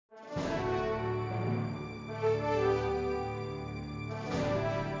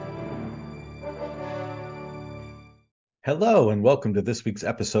Hello and welcome to this week's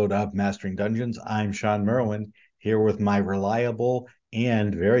episode of Mastering Dungeons. I'm Sean Merwin here with my reliable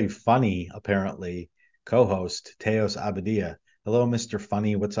and very funny, apparently, co-host Teos Abadia. Hello, Mr.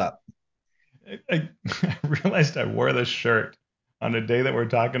 Funny. What's up? I realized I wore this shirt on a day that we're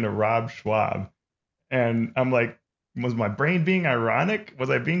talking to Rob Schwab. And I'm like, was my brain being ironic?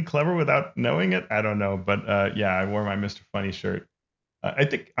 Was I being clever without knowing it? I don't know. But yeah, I wore my Mr. Funny shirt. I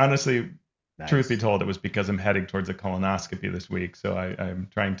think, honestly, truth be Nice. told, it was because I'm heading towards a colonoscopy this week. So I'm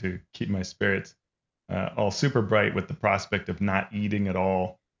trying to keep my spirits all super bright with the prospect of not eating at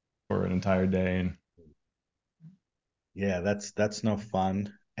all for an entire day. And Yeah, that's no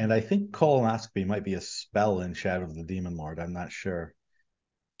fun. And I think colonoscopy might be a spell in Shadow of the Demon Lord. I'm not sure.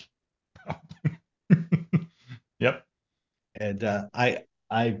 yep. And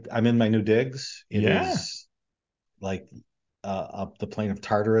I'm in my new digs. It Yeah. is like up the plane of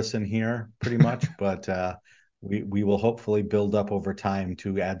Tartarus in here, pretty much. But we will hopefully build up over time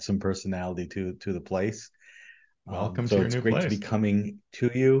to add some personality to the place. Welcome to So your it's new great to be place. coming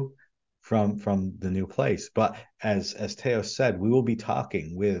to you from the new place. But as Teo said, we will be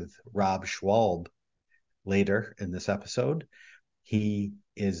talking with Rob Schwalb later in this episode. He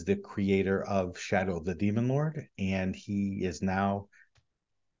is the creator of Shadow of the Demon Lord, and he is now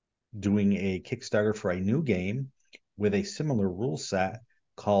doing a Kickstarter for a new game with a similar rule set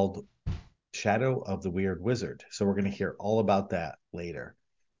called Shadow of the Weird Wizard. So we're going to hear all about that later.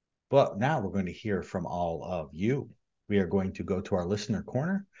 But now we're going to hear from all of you. We are going to go to our listener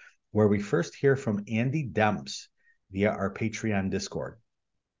corner where we first hear from Andy Demps via our Patreon Discord.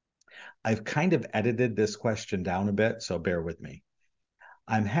 I've kind of edited this question down a bit, so bear with me.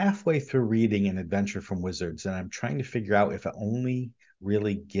 I'm halfway through reading An Adventure from Wizards, and I'm trying to figure out if it only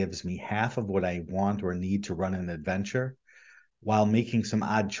really gives me half of what I want or need to run an adventure, while making some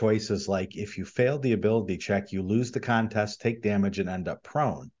odd choices like if you fail the ability check, you lose the contest, take damage, and end up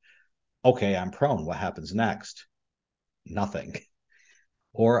prone. Okay, I'm prone. What happens next? Nothing.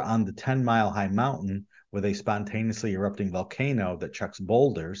 Or on the 10-mile high mountain with a spontaneously erupting volcano that chucks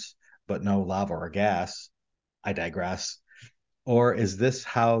boulders, but no lava or gas. I digress. Or is this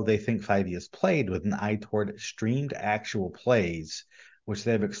how they think 5e is played with an eye toward streamed actual plays, which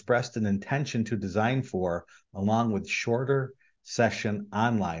they have expressed an intention to design for, along with shorter session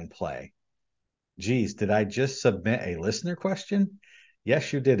online play? Geez, did I just submit a listener question?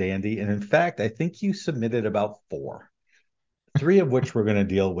 Yes, you did, Andy. And in fact, I think you submitted about four, three of which we're going to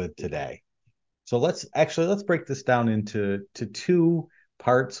deal with today. So let's break this down into two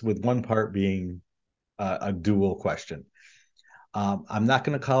parts, with one part being a dual question. I'm not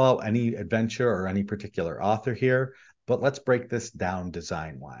going to call out any adventure or any particular author here, but let's break this down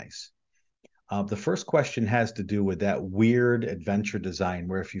design wise. The first question has to do with that weird adventure design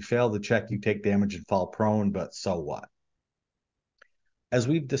where if you fail the check, you take damage and fall prone, but so what? As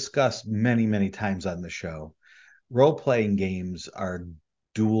we've discussed many, many times on the show, role playing games are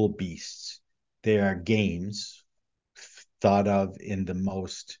dual beasts. They are games thought of in the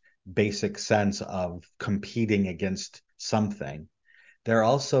most basic sense of competing against something. They're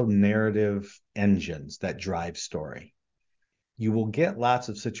also narrative engines that drive story. You will get lots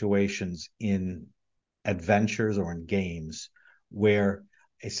of situations in adventures or in games where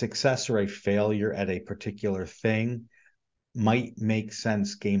a success or a failure at a particular thing might make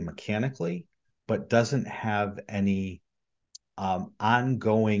sense game mechanically, but doesn't have any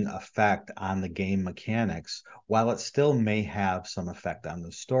ongoing effect on the game mechanics, while it still may have some effect on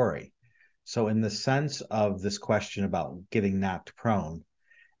the story. So, in the sense of this question about getting knocked prone,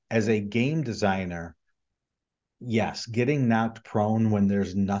 as a game designer, yes, getting knocked prone when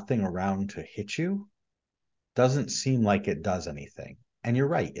there's nothing around to hit you doesn't seem like it does anything. And you're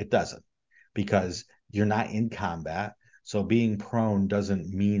right, it doesn't, because you're not in combat. So being prone doesn't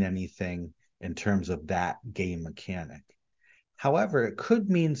mean anything in terms of that game mechanic. However, it could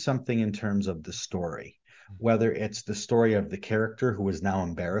mean something in terms of the story, whether it's the story of the character who is now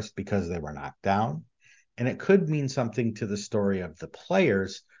embarrassed because they were knocked down, and it could mean something to the story of the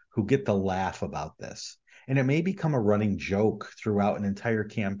players who get the laugh about this. And it may become a running joke throughout an entire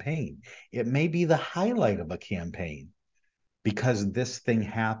campaign. It may be the highlight of a campaign because this thing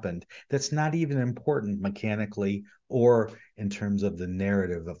happened that's not even important mechanically or in terms of the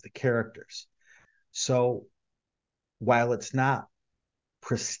narrative of the characters. So while it's not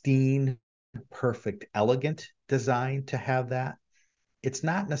pristine, perfect, elegant design to have that, it's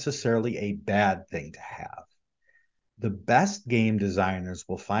not necessarily a bad thing to have. The best game designers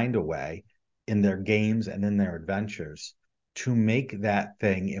will find a way in their games and in their adventures to make that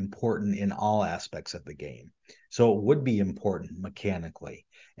thing important in all aspects of the game. So it would be important mechanically,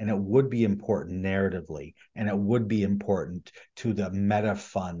 and it would be important narratively, and it would be important to the meta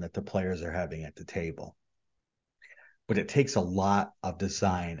fun that the players are having at the table. But it takes a lot of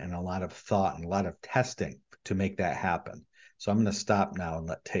design and a lot of thought and a lot of testing to make that happen. So I'm going to stop now and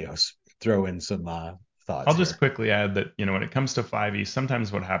let Teos throw in some I'll thoughts just here. quickly add that, when it comes to 5e,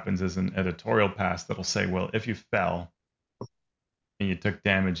 sometimes what happens is an editorial pass that'll say, well, if you fell and you took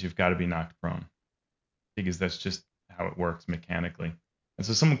damage, you've got to be knocked prone, because that's just how it works mechanically. And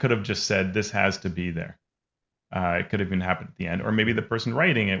so someone could have just said, this has to be there. It could have even happened at the end. Or maybe the person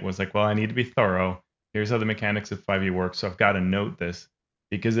writing it was like, well, I need to be thorough. Here's how the mechanics of 5e work. So I've got to note this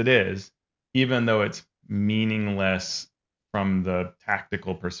because it is, even though it's meaningless from the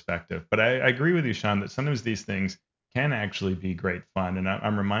tactical perspective. But I agree with you, Sean, that sometimes these things can actually be great fun. And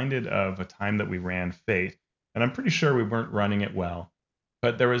I'm reminded of a time that we ran Fate, and I'm pretty sure we weren't running it well.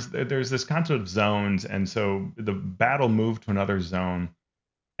 But there's this concept of zones, and so the battle moved to another zone,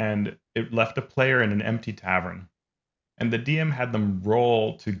 and it left a player in an empty tavern. And the DM had them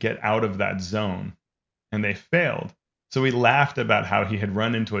roll to get out of that zone, and they failed. So he laughed about how he had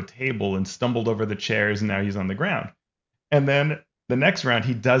run into a table and stumbled over the chairs, and now he's on the ground. And then the next round,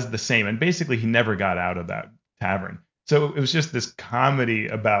 he does the same. And basically, he never got out of that tavern. So it was just this comedy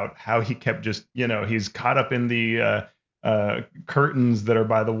about how he kept just, he's caught up in the curtains that are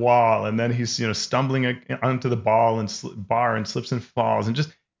by the wall. And then he's, stumbling onto the bar and slips and falls. And just,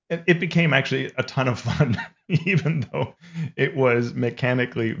 it became actually a ton of fun, even though it was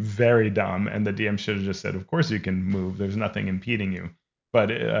mechanically very dumb. And the DM should have just said, of course you can move. There's nothing impeding you.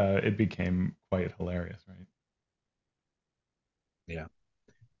 But it became quite hilarious, right? Yeah.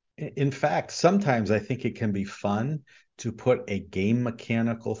 In fact, sometimes I think it can be fun to put a game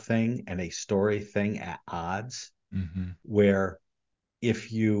mechanical thing and a story thing at odds, Mm-hmm. where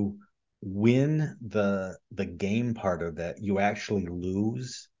if you win the game part of it, you actually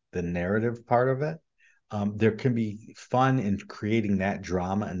lose the narrative part of it. There can be fun in creating that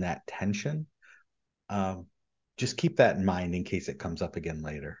drama and that tension. Um, just keep that in mind in case it comes up again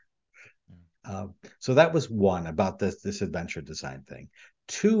later. So that was one about this adventure design thing.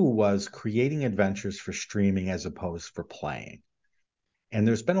 Two was creating adventures for streaming as opposed for playing. And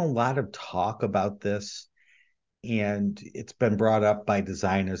there's been a lot of talk about this, and it's been brought up by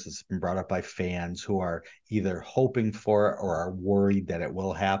designers, it's been brought up by fans who are either hoping for it or are worried that it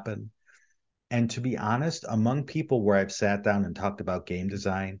will happen. And to be honest, among people where I've sat down and talked about game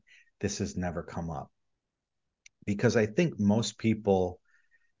design, this has never come up because I think most people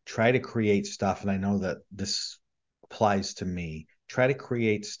try to create stuff, and I know that this applies to me, try to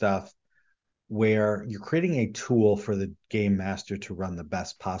create stuff where you're creating a tool for the game master to run the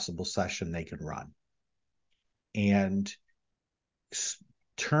best possible session they can run. And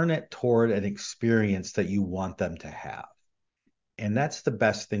turn it toward an experience that you want them to have. And that's the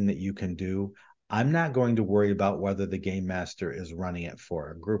best thing that you can do. I'm not going to worry about whether the game master is running it for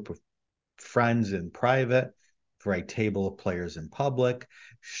a group of friends in private, for a table of players in public,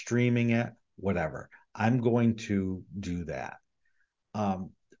 streaming it, whatever. I'm going to do that.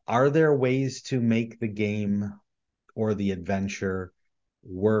 Um, are there ways to make the game or the adventure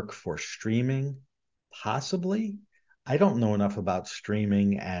work for streaming? Possibly. I don't know enough about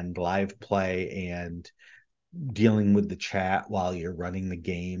streaming and live play and dealing with the chat while you're running the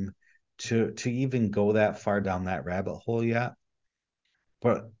game to even go that far down that rabbit hole yet.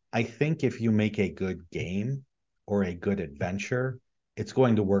 But I think if you make a good game or a good adventure, it's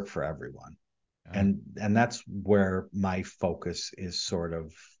going to work for everyone. Yeah. And that's where my focus is sort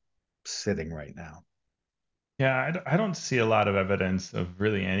of sitting right now. Yeah, I don't see a lot of evidence of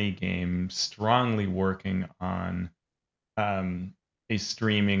really any game strongly working on um, a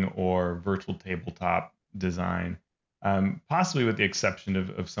streaming or virtual tabletop design, possibly with the exception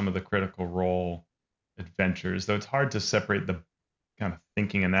of some of the Critical Role adventures, though it's hard to separate the kind of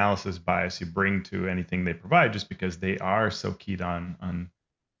thinking analysis bias you bring to anything they provide just because they are so keyed on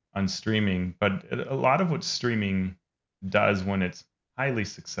streaming. But a lot of what streaming does when it's highly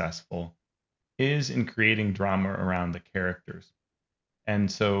successful is in creating drama around the characters.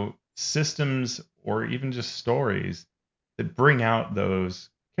 And so systems or even just stories that bring out those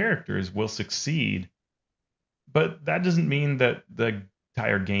characters will succeed, but that doesn't mean that the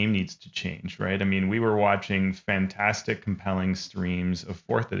entire game needs to change, right? I mean, we were watching fantastic, compelling streams of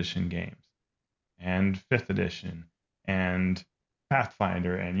fourth edition games and fifth edition and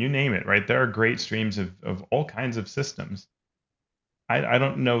Pathfinder and you name it, right? There are great streams of all kinds of systems. I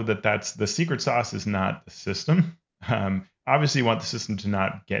don't know that that's the secret sauce is not the system. Obviously, you want the system to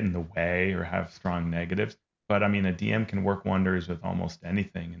not get in the way or have strong negatives, but I mean, a DM can work wonders with almost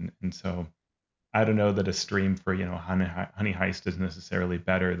anything. And so I don't know that a stream for, Honey Heist is necessarily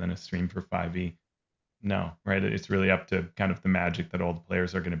better than a stream for 5e. No, right? It's really up to kind of the magic that all the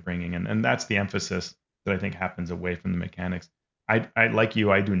players are going to bring in. And that's the emphasis that I think happens away from the mechanics. I like you,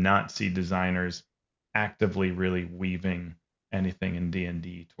 I do not see designers actively really weaving anything in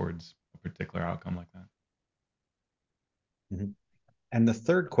D&D towards a particular outcome like that. Mhm. And the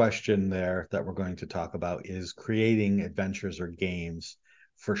third question there that we're going to talk about is creating adventures or games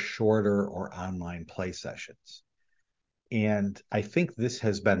for shorter or online play sessions. And I think this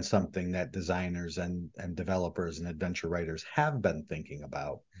has been something that designers and developers and adventure writers have been thinking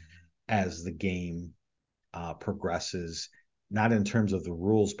about as the game progresses, not in terms of the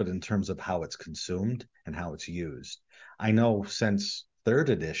rules, but in terms of how it's consumed and how it's used. I know since third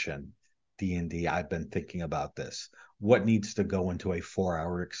edition D&D, I've been thinking about this. What needs to go into a 4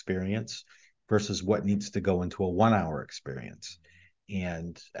 hour experience versus what needs to go into a 1 hour experience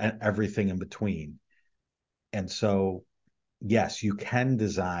and everything in between. And so, yes, you can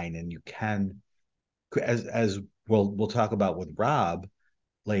design and you can, as we'll talk about with Rob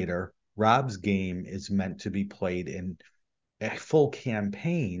later. Rob's game is meant to be played in a full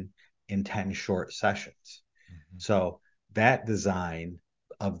campaign in 10 short sessions. Mhm. So that design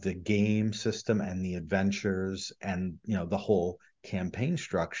of the game system and the adventures and the whole campaign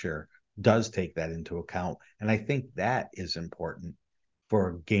structure does take that into account. And I think that is important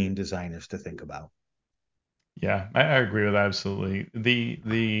for game designers to think about. Yeah, I agree with that absolutely.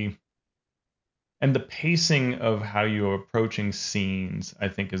 And the pacing of how you're approaching scenes, I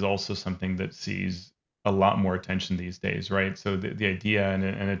think, is also something that sees a lot more attention these days, right? So the idea, and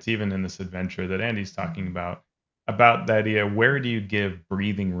it's even in this adventure that Andy's talking about the idea, where do you give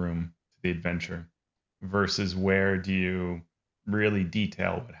breathing room to the adventure versus where do you really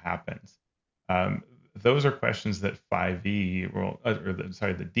detail what happens? Um, those are questions that 5e,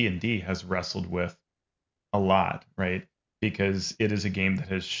 sorry, the D&D has wrestled with a lot, right? Because it is a game that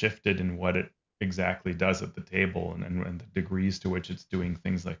has shifted in what it exactly does at the table and the degrees to which it's doing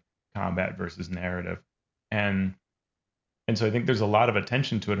things like combat versus narrative. And and so I think there's a lot of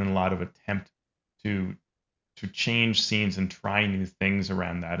attention to it and a lot of attempt to to change scenes and try new things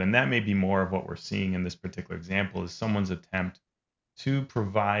around that. And that may be more of what we're seeing in this particular example is someone's attempt to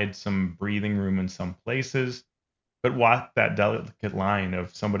provide some breathing room in some places, but walk that delicate line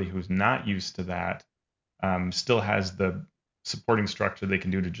of somebody who's not used to that still has the supporting structure they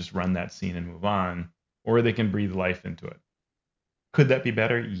can do to just run that scene and move on, or they can breathe life into it. Could that be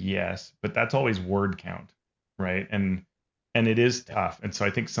better? Yes, but that's always word count, right? And it is Yeah. tough. And so I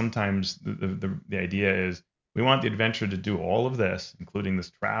think sometimes the idea is we want the adventure to do all of this, including this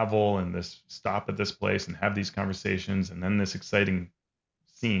travel and this stop at this place and have these conversations and then this exciting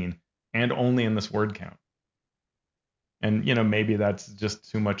scene, and only in this word count. And maybe that's just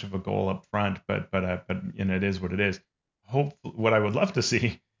too much of a goal up front, but it is what it is. Hope what I would love to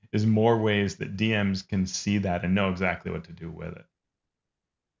see is more ways that DMs can see that and know exactly what to do with it.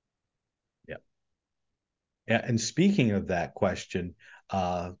 Yeah. Yeah, and speaking of that question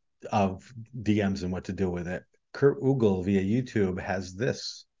of DMs and what to do with it, Kurt Ugal via YouTube has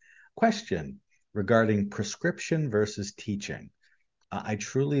this question regarding prescription versus teaching. I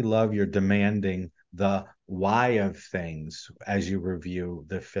truly love your demanding the why of things as you review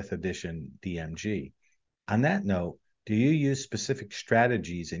the fifth edition DMG. On that note, do you use specific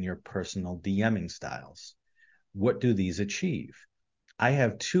strategies in your personal DMing styles? What do these achieve? I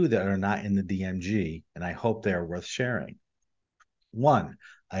have two that are not in the DMG, and I hope they are worth sharing. One,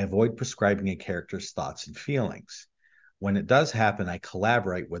 I avoid prescribing a character's thoughts and feelings. When it does happen, I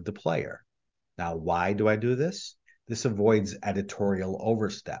collaborate with the player. Now, why do I do this? This avoids editorial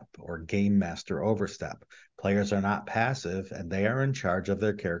overstep or game master overstep. Players are not passive and they are in charge of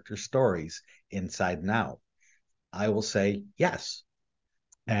their character stories inside and out. I will say yes.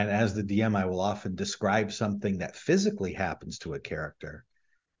 And as the DM, I will often describe something that physically happens to a character,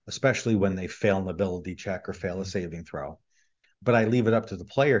 especially when they fail an ability check or fail a saving throw. But I leave it up to the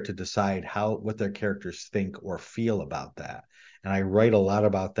player to decide what their characters think or feel about that. And I write a lot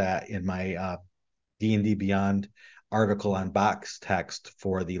about that in my D&D Beyond article on box text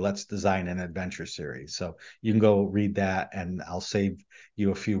for the Let's Design an Adventure series. So you can go read that, and I'll save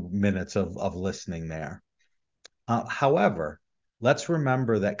you a few minutes of listening there. However, let's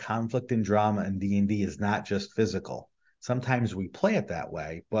remember that conflict and drama in D&D is not just physical. Sometimes we play it that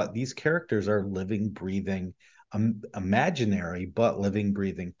way, but these characters are living, breathing, imaginary, but living,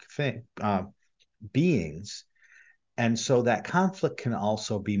 breathing beings. And so that conflict can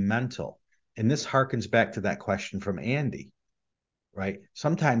also be mental. And this harkens back to that question from Andy, right?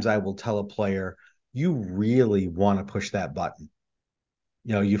 Sometimes I will tell a player, you really want to push that button.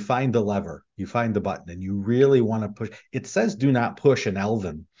 You find the lever, you find the button, and you really want to push. It says do not push an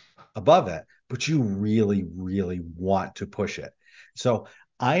Elven above it, but you really, really want to push it. So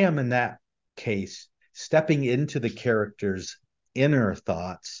I am in that case stepping into the character's inner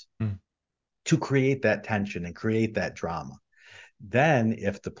thoughts Mm. to create that tension and create that drama. Then,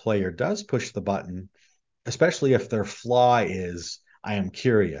 if the player does push the button, especially if their flaw is, I am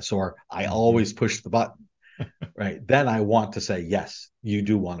curious or I Mhm. always push the button, right? Then I want to say, yes, you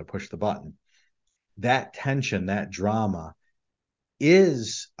do want to push the button. That tension, that drama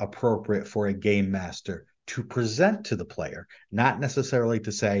is appropriate for a game master to present to the player, not necessarily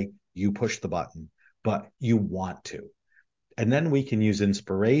to say, you push the button, but you want to. And then we can use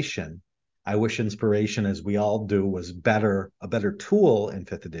inspiration. I wish inspiration, as we all do, was a better tool in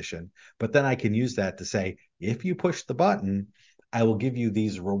fifth edition. But then I can use that to say, if you push the button, I will give you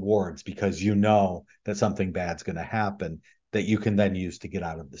these rewards because you know that something bad's going to happen that you can then use to get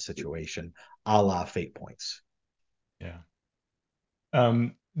out of the situation, a la fate points. Yeah.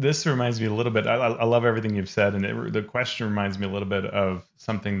 This reminds me a little bit. I love everything you've said, and the question reminds me a little bit of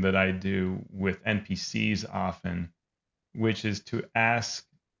something that I do with NPCs often, which is to ask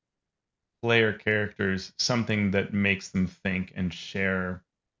player characters something that makes them think and share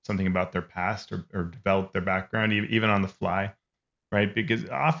something about their past or develop their background, even on the fly, right? Because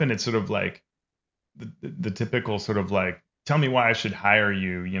often it's sort of like the typical sort of like, tell me why I should hire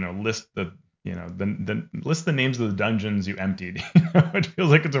you, list the list the names of the dungeons you emptied. It feels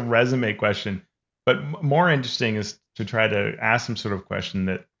like it's a resume question, but more interesting is to try to ask some sort of question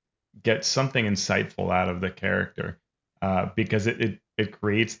that gets something insightful out of the character, because it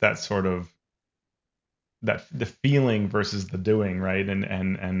creates that sort of that the feeling versus the doing, right?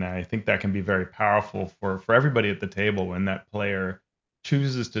 And I think that can be very powerful for everybody at the table when that player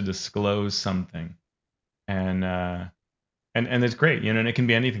chooses to disclose something. And uh and and it's great, and it can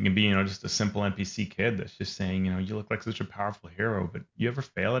be anything. It can be, just a simple NPC kid that's just saying, you look like such a powerful hero, but you ever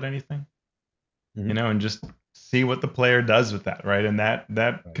fail at anything? Mm-hmm. And just see what the player does with that, right? And that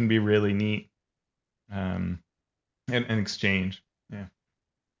Right. can be really neat. um and exchange. Yeah.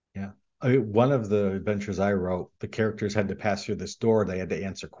 Yeah. One of the adventures I wrote, the characters had to pass through this door. They had to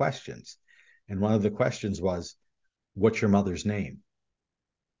answer questions. And one of the questions was, what's your mother's name?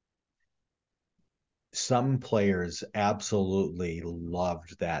 Some players absolutely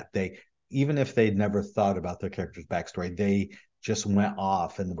loved that. Even if they'd never thought about their character's backstory, they just went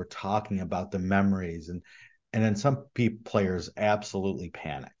off and were talking about the memories. And then some players absolutely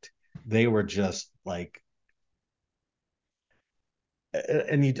panicked. They were just like,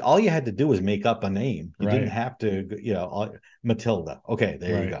 and all you had to do was make up a name. You didn't Right. have to, Matilda. Okay,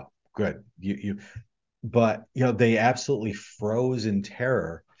 there you Right. go. Good. But they absolutely froze in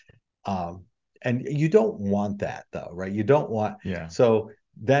terror. Um, and you don't want that though, right? You don't want, Yeah. so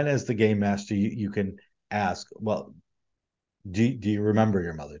then as the game master, you can ask, well, do you remember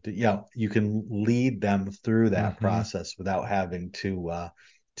your mother? You can lead them through that Hmm. process without having to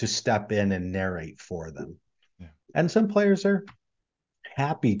step in and narrate for them. Yeah. And some players are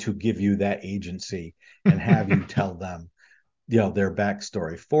happy to give you that agency and have you tell them, their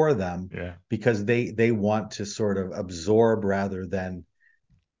backstory for them Yeah. because they want to sort of absorb rather than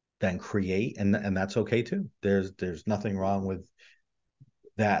create, and that's okay too. There's nothing wrong with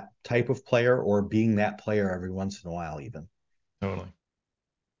that type of player or being that player every once in a while even. Totally.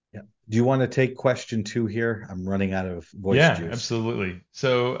 Yeah. Do you want to take question two here? I'm running out of voice Yeah, juice. absolutely.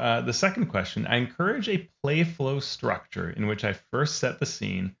 So the second question, I encourage a play flow structure in which I first set the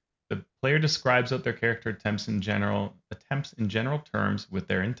scene. The player describes what their character attempts in general terms with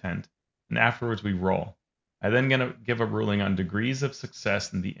their intent, and afterwards we roll. I then gonna give a ruling on degrees of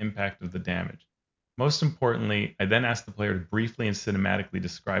success and the impact of the damage. Most importantly, I then ask the player to briefly and cinematically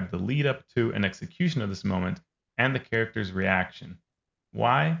describe the lead up to and execution of this moment and the character's reaction.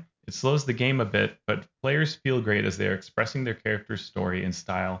 Why? It slows the game a bit, but players feel great as they are expressing their character's story and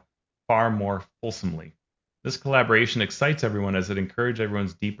style far more fulsomely. This collaboration excites everyone as it encourages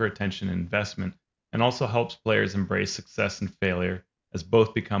everyone's deeper attention and investment, and also helps players embrace success and failure as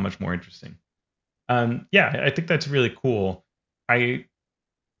both become much more interesting. Yeah, I think that's really cool. I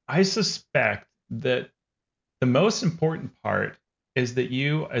I suspect that the most important part is that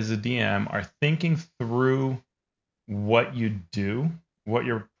you, as a DM, are thinking through what you do, what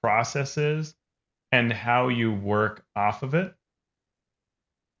your process is, and how you work off of it,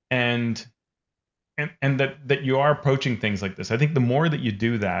 and and that you are approaching things like this. I think the more that you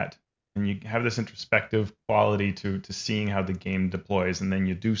do that, and you have this introspective quality to seeing how the game deploys, and then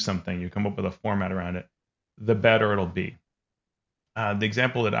you do something, you come up with a format around it, the better it'll be. The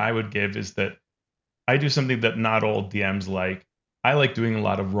example that I would give is that I do something that not all DMs like. I like doing a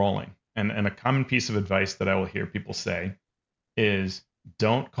lot of rolling. And a common piece of advice that I will hear people say is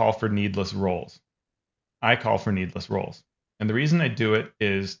don't call for needless rolls. I call for needless rolls. And the reason I do it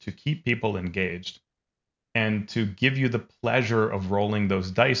is to keep people engaged and to give you the pleasure of rolling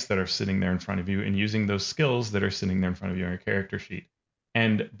those dice that are sitting there in front of you and using those skills that are sitting there in front of you on your character sheet.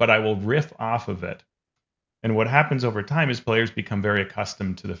 But I will riff off of it. And what happens over time is players become very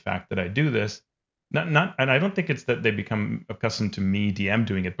accustomed to the fact that I do this. And I don't think it's that they become accustomed to me DM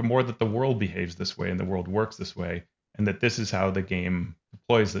doing it, but more that the world behaves this way and the world works this way, and that this is how the game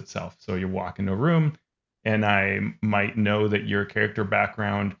deploys itself. So you walk into a room, and I might know that your character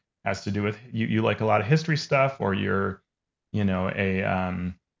background has to do with you like a lot of history stuff, or you're, a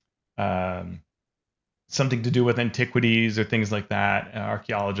um, something to do with antiquities or things like that,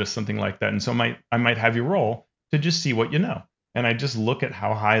 archaeologists, something like that. And so I might have you roll to just see what you know. And I just look at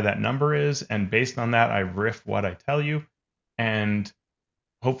how high that number is, and based on that, I riff what I tell you, and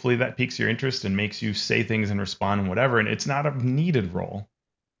hopefully that piques your interest and makes you say things and respond and whatever. And it's not a needed roll,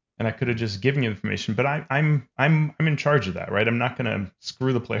 and I could have just given you information, but I'm in charge of that, right? I'm not going to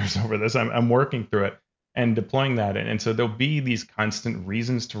screw the players over this. I'm working through it and deploying that, and so there'll be these constant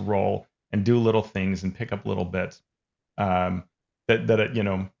reasons to roll and do little things and pick up little bits. Um,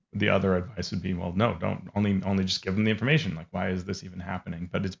 the other advice would be, well, no, don't only just give them the information. Like, why is this even happening?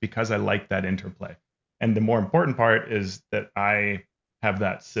 But it's because I like that interplay, and the more important part is that I have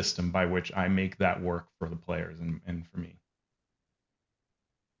that system by which I make that work for the players and for me.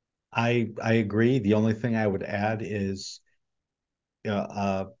 I agree. The only thing I would add is uh,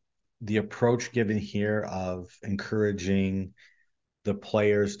 uh, the approach given here of encouraging the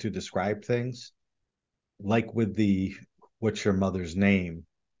players to describe things, like with the "What's your mother's name?"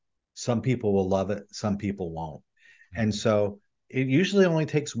 Some people will love it, some people won't. And Mhm. so it usually only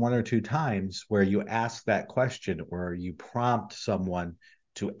takes one or two times where you ask that question or you prompt someone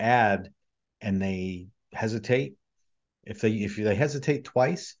to add and they hesitate. If they hesitate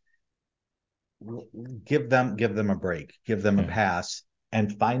twice, give them a break, give them a Yeah, pass,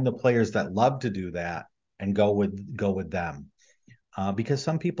 and find the players that love to do that and go with them. Because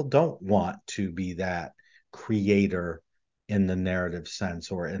some people don't want to be that creator in the narrative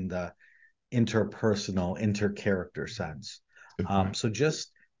sense or in the interpersonal, intercharacter sense. that's a good point. So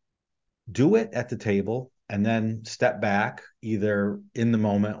just do it at the table and then step back either in the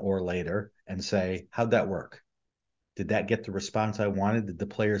moment or later and say, how'd that work? Did that get the response I wanted? Did the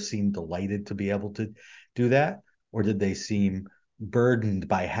players seem delighted to be able to do that? Or did they seem burdened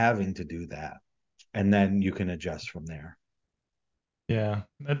by having to do that? And then you can adjust from there. Yeah,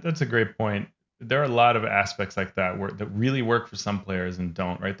 that's a great point. There are a lot of aspects like that that really work for some players and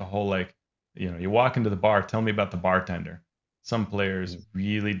don't, right? The whole like, you walk into the bar, tell me about the bartender. Some players Mm.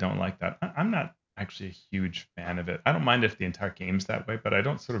 really don't like that. I'm not actually a huge fan of it. I don't mind if the entire game's that way, but I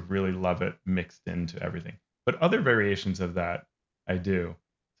don't sort of really love it mixed into everything. But other variations of that, I do.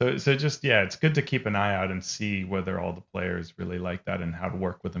 So just yeah, it's good to keep an eye out and see whether all the players really like that and how to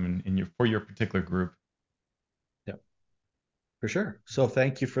work with them in your for your particular group. Yeah, for sure. So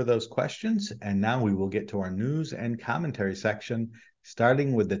thank you for those questions. And now we will get to our news and commentary section,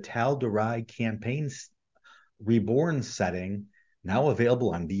 starting with the Tal Durai campaign reborn setting, now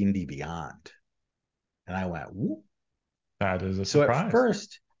available on D&D Beyond. And I went, whoop. That is a So at surprise.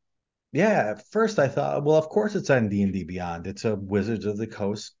 first, yeah, at first I thought, well, of course it's on D&D Beyond. It's a Wizards of the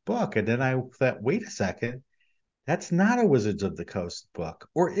Coast book. And then I thought, wait a second, that's not a Wizards of the Coast book.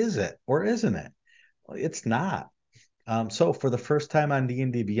 Or is it? Or isn't it? Well, it's not. So for the first time on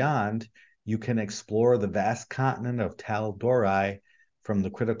D&D Beyond, you can explore the vast continent of Tal'Dorei from the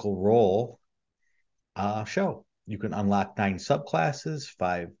Critical Role show. You can unlock 9 subclasses,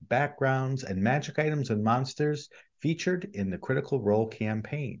 5 backgrounds, and magic items and monsters featured in the Critical Role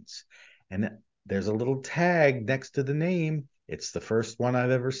campaigns. And there's a little tag next to the name. It's the first one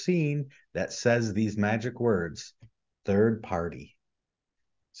I've ever seen that says these magic words, third party.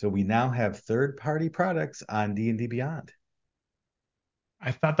 So we now have third party products on D&D Beyond.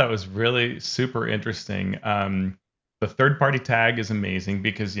 I thought that was really super interesting. The third party tag is amazing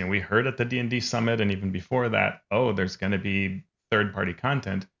because we heard at the D&D summit and even before that, oh, there's going to be third party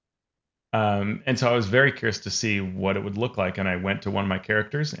content. And so I was very curious to see what it would look like. And I went to one of my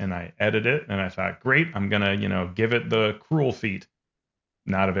characters and I edited it and I thought, great, I'm gonna give it the cruel feat,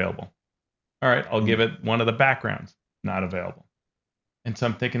 not available. All right, I'll give Mm. it one of the backgrounds, not available. And so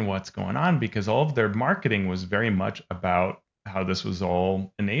I'm thinking, what's going on? Because all of their marketing was very much about how this was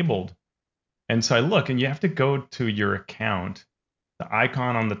all enabled. And so I look, and you have to go to your account, the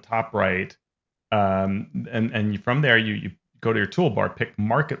icon on the top right, from there you go to your toolbar, pick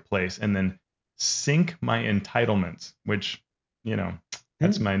Marketplace, and then "Sink my entitlements," which, you know,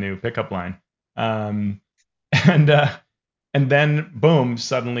 that's Hmm. my new pickup line. Um, and and then boom,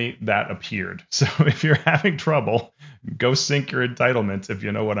 suddenly that appeared. So if you're having trouble, go sync your entitlements, if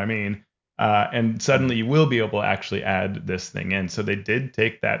you know what I mean. And suddenly you will be able to actually add this thing in. So they did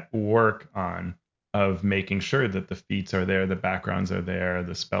take that work on of making sure that the feats are there, the backgrounds are there,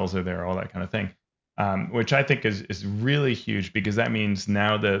 the spells are there, all that kind of thing. Which I think is really huge because that means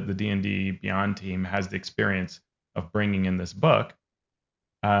now the D&D Beyond team has the experience of bringing in this book,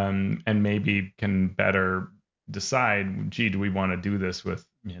 and maybe can better decide, gee, do we want to do this with,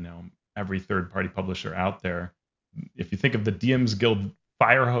 every third party publisher out there? If you think of the DM's Guild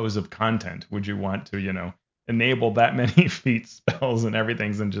fire hose of content, would you want to, enable that many feat spells and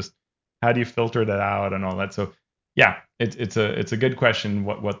everything? And just how do you filter that out and all that? So yeah, it's a good question.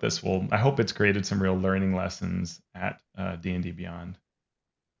 What this will, I hope it's created some real learning lessons at D&D Beyond.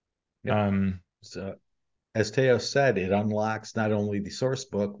 Yep. Um, So as Teo said, it unlocks not only the source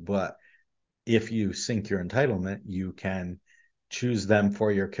book, but if you sync your entitlement, you can choose them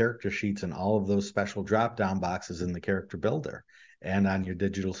for your character sheets and all of those special drop down boxes in the character builder and on your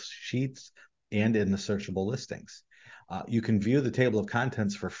digital sheets and in the searchable listings. You can view the table of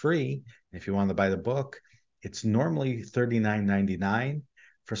contents for free. If you want to buy the book, it's normally $39.99.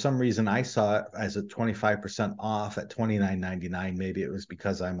 For some reason, I saw it as a 25% off at $29.99. Maybe it was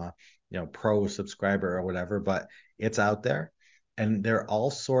because I'm a pro subscriber or whatever, but it's out there. And there are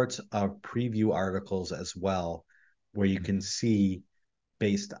all sorts of preview articles as well, where you can see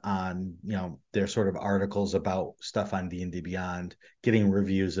based on their sort of articles about stuff on D&D Beyond, getting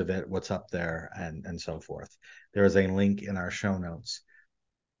reviews of it, what's up there, and so forth. There is a link in our show notes.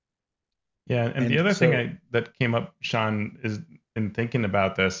 yeah, and the And other thing so, that came up, Sean, is in thinking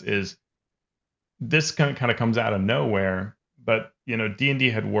about this is this kind of comes out of nowhere, but D&D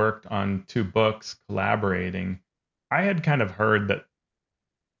had worked on two books collaborating. I had kind of heard that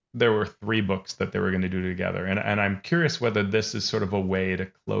there were three books that they were going to do together, and I'm curious whether this is sort of a way to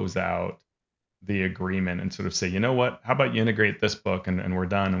close out the agreement and sort of say, you know what, how about you integrate this book and we're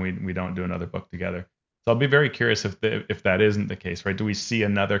done and we don't do another book together. So I'll be very curious if that isn't the case, right? Do we see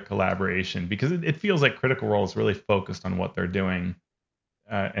another collaboration? Because it feels like Critical Role is really focused on what they're doing,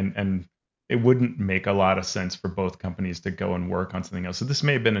 and it wouldn't make a lot of sense for both companies to go and work on something else. So this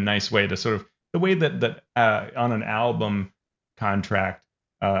may have been a nice way to sort of the way that on an album contract,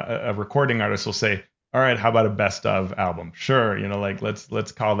 a recording artist will say, all right, how about a best of album? Sure, like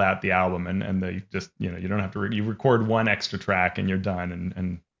let's call that the album, and they just you don't have to you record one extra track and you're done,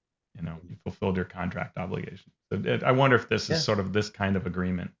 and you fulfilled your contract obligation. So I wonder if this is yeah, sort of this kind of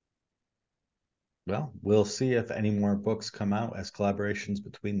agreement. well, we'll see if any more books come out as collaborations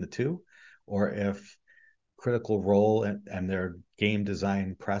between the two, or if Critical Role and their game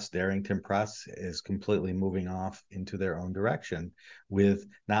design press, Darrington Press, is completely moving off into their own direction with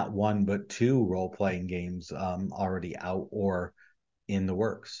not one but two role playing games already out or in the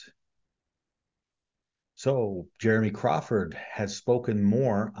works. So, Jeremy Crawford has spoken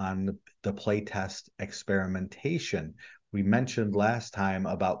more on the playtest experimentation. We mentioned last time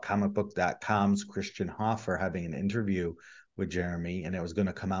about comicbook.com's Christian Hoffer having an interview with Jeremy, and it was going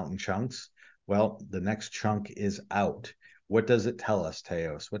to come out in chunks. Well, the next chunk is out. What does it tell us,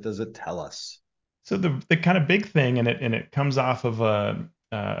 Teos? What does it tell us? So the kind of big thing, and it comes off of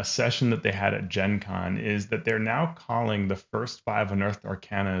a session that they had at Gen Con, is that they're now calling the first five unearthed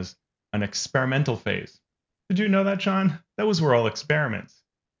arcanas an experimental phase. Did you know that, Sean? Those were all experiments,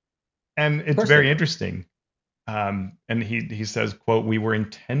 and Of it's course they very were. interesting. And he says, "quote We were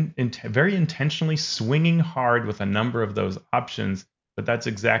very intentionally swinging hard with a number of those options, but that's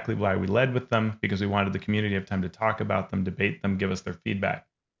exactly why we led with them because we wanted the community to have time to talk about them, debate them, give us their feedback."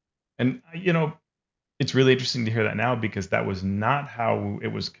 And it's really interesting to hear that now because that was not how it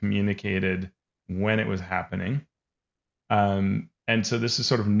was communicated when it was happening. And so this is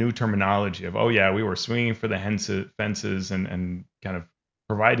sort of new terminology of, oh yeah, we were swinging for the fences and kind of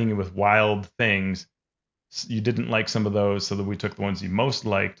providing you with wild things. You didn't like some of those, so that we took the ones you most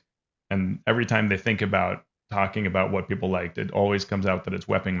liked. And every time they think about talking about what people liked, it always comes out that it's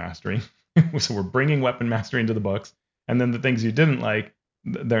weapon mastery. So we're bringing weapon mastery into the books, and then the things you didn't like,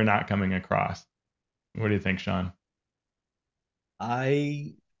 they're not coming across. What do you think, Sean?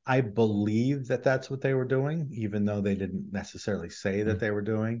 I I believe that that's what they were doing, even though they didn't necessarily say that Mm. they were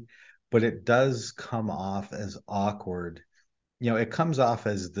doing. But it does come off as awkward. It comes off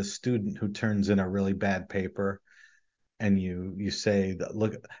as the student who turns in a really bad paper and you say that,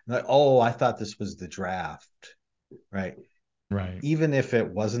 look, like, oh, I thought this was the draft, right? Right. Even if it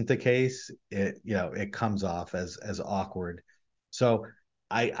wasn't the case, it comes off as awkward. So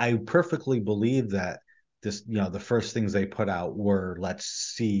I perfectly believe that this, the first things they put out were, let's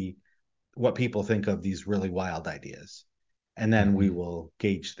see what people think of these really wild ideas, and then we Hmm. will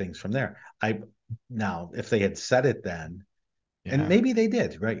gauge things from there. I Now, if they had said it then, and Yeah. maybe they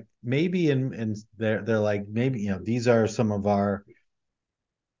did, right? Maybe in they're like, maybe, these are some of our,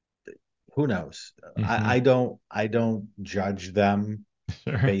 who knows? Hmm. I don't judge them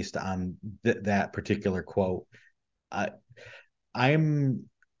Sure. based on that particular quote. I I'm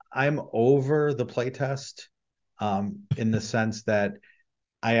I'm over the playtest, in the sense that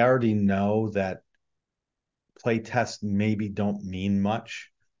I already know that playtests maybe don't mean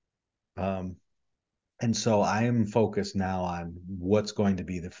much. Um, and so I am focused now on what's going to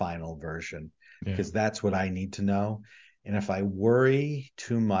be the final version, Yeah. because that's what I need to know. And if I worry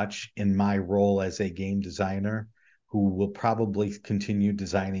too much in my role as a game designer, who will probably continue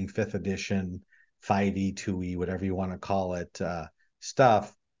designing fifth edition, 5e, 2e, whatever you want to call it,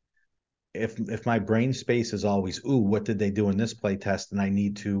 stuff, if my brain space is always, ooh, what did they do in this playtest, and I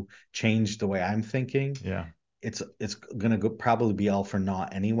need to change the way I'm thinking, Yeah. it's gonna probably be all for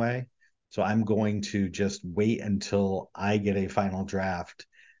naught anyway. So I'm going to just wait until I get a final draft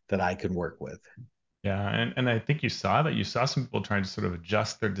that I can work with. Yeah. And I think you saw some people trying to sort of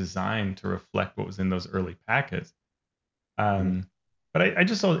adjust their design to reflect what was in those early packets. Mm-hmm. But I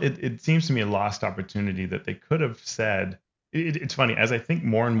just saw it seems to me a lost opportunity that they could have said. It's funny, as I think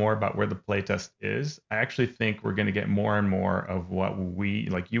more and more about where the playtest is, I actually think we're going to get more and more of what we,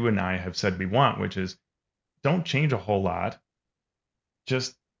 like you and I, have said we want, which is don't change a whole lot,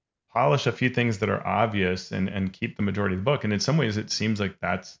 just polish a few things that are obvious and keep the majority of the book. And in some ways, it seems like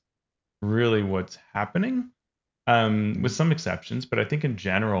that's really what's happening, with Mm-hmm. some exceptions. But I think in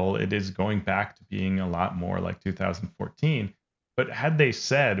general, it is going back to being a lot more like 2014. But had they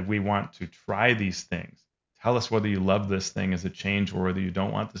said, we want to try these things, tell us whether you love this thing as a change or whether you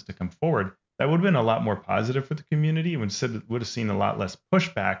don't want this to come forward, that would have been a lot more positive for the community. Would have seen a lot less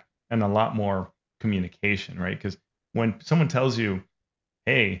pushback and a lot more communication, right? Because when someone tells you,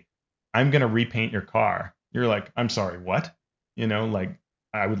 hey, I'm going to repaint your car. You're like, I'm sorry, what? Like,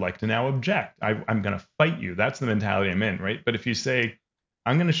 I would like to now object. I'm going to fight you. That's the mentality I'm in, right? But if you say,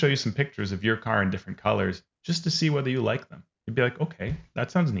 I'm going to show you some pictures of your car in different colors just to see whether you like them, you'd be like, okay,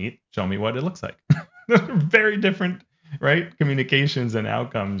 that sounds neat. Show me what it looks like. Those are very different, right? Communications and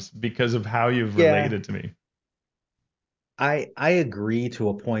outcomes because of how you've Yeah, related to me. I agree to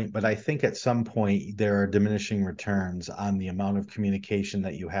a point, but I think at some point there are diminishing returns on the amount of communication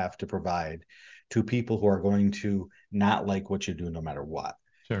that you have to provide to people who are going to not like what you do no matter what.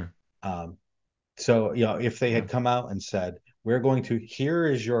 Sure. Um, So, if they Yeah. had come out and said, we're going to, here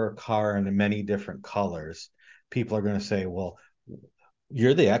is your car in many different colors, people are going to say, well,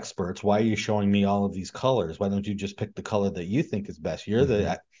 you're the experts. Why are you showing me all of these colors? Why don't you just pick the color that you think is best? Hmm.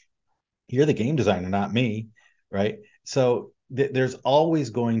 You're the game designer, not me, right? So there's always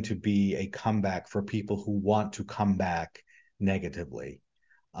going to be a comeback for people who want to come back negatively.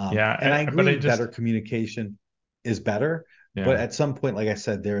 And I But I agree, better just, communication is better. But yeah, at some point, like I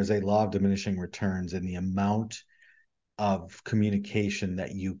said, there is a law of diminishing returns in the amount of communication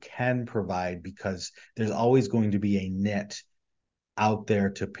that you can provide, because there's always going to be a nit out there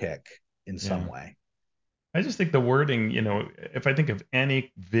to pick in some yeah. way. I just think the wording, if I think of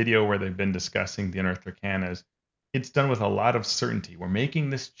any video where they've been discussing the unearthed arcanas, it's done with a lot of certainty. We're making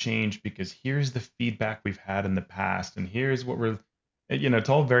this change because here's the feedback we've had in the past, and here's what it's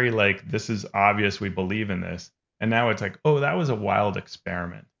all very like, this is obvious, we believe in this. And now it's like, oh, that was a wild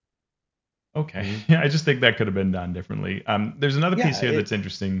experiment. Okay. Mhm. I just think that could have been done differently. There's another piece Yeah, here that's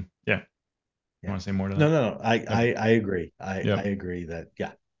interesting. Yeah. You yeah. want to say more to No, that? no, no. Okay. I agree. I Yep. agree that,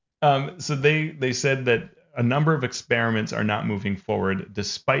 yeah. So they said that a number of experiments are not moving forward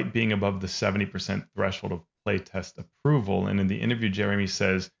despite being above the 70% threshold of playtest approval. And in the interview, Jeremy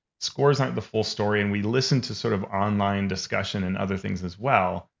says scores aren't the full story, and we listened to sort of online discussion and other things as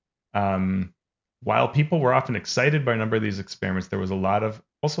well. Um, while people were often excited by a number of these experiments, there was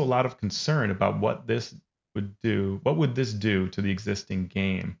also a lot of concern about what would this do to the existing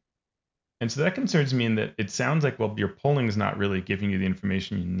game. And so that concerns me in that it sounds like, well, your polling is not really giving you the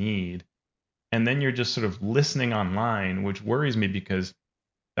information you need. And then you're just sort of listening online, which worries me because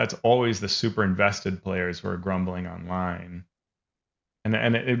that's always the super invested players who are grumbling online.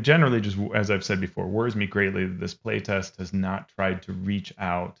 And it generally just, as I've said before, worries me greatly that this playtest has not tried to reach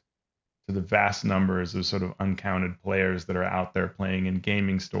out to the vast numbers of sort of uncounted players that are out there playing in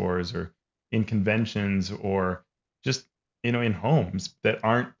gaming stores or in conventions or just, in homes that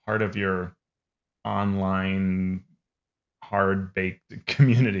aren't part of your online hard baked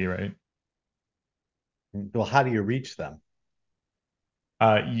community, right? Well, how do you reach them?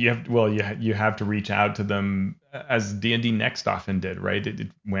 You have to reach out to them as D&D Next often did, right?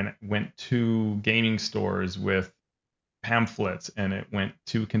 It went to gaming stores with pamphlets, and it went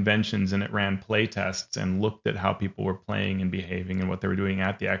to conventions, and it ran play tests and looked at how people were playing and behaving and what they were doing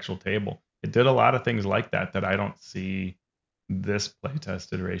at the actual table. It did a lot of things like that that I don't see this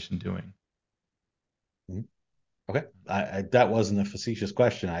playtest iteration doing. Mhm. Okay, that wasn't a facetious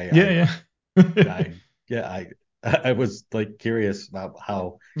question. Yeah, yeah. I, yeah, I was like curious about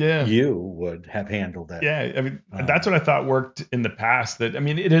how Yeah. you would have handled it. Yeah, I mean that's Um, what I thought worked in the past. That I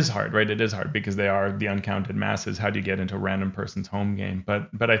mean, it is hard, right? It is hard because they are the uncounted masses. How do you get into a random person's home game?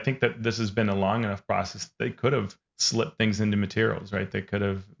 But I think that this has been a long enough process. They could have slipped things into materials, right? They could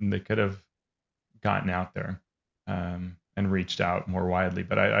have gotten out there and reached out more widely.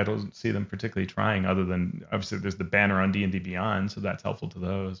 But I don't see them particularly trying, other than obviously there's the banner on D&D Beyond, so that's helpful to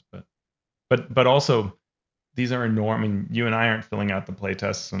those. But also these are enormous. I mean, you and I aren't filling out the play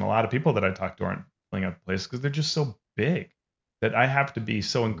tests, and a lot of people that I talk to aren't filling out the plays because they're just so big that I have to be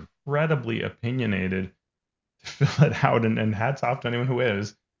so incredibly opinionated to fill it out. And hats off to anyone who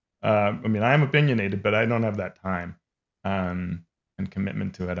is. I mean, I am opinionated, but I don't have that time um, and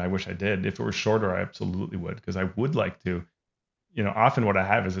commitment to it. I wish I did. If it were shorter, I absolutely would, because I would like to. Often what I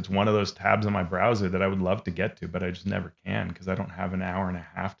have is it's one of those tabs on my browser that I would love to get to, but I just never can because I don't have an hour and a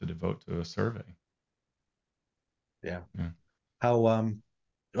half to devote to a survey. yeah. Yeah. How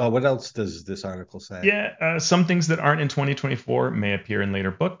what else does this article say? Yeah, some things that aren't in 2024 may appear in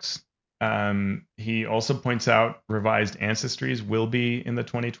later books. He also points out revised ancestries will be in the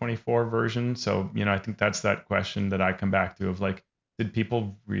 2024 version. So, I think that's that question that I come back to of like, did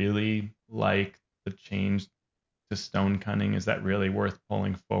people really like the change to stone cunning? Is that really worth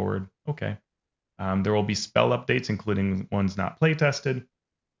pulling forward? Okay. There will be spell updates, including ones not play tested.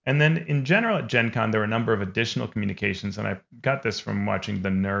 And then in general at Gen Con, there were a number of additional communications, and I got this from watching the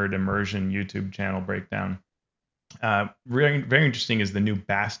Nerd Immersion YouTube channel breakdown. Very, very interesting is the new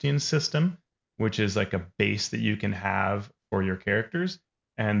Bastion system, which is like a base that you can have for your characters.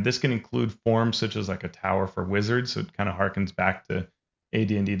 And this can include forms such as like a tower for wizards. So it kind of harkens back to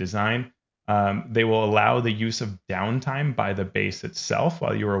AD&D design. They will allow the use of downtime by the base itself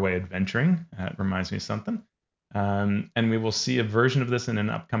while you're away adventuring. That reminds me of something. And we will see a version of this in an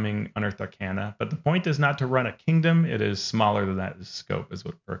upcoming Unearthed Arcana. But the point is not to run a kingdom. It is smaller than that scope, is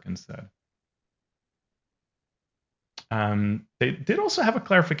what Perkins said. They did also have a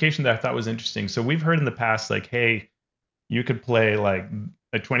clarification that I thought was interesting. So we've heard in the past, like, hey, you could play like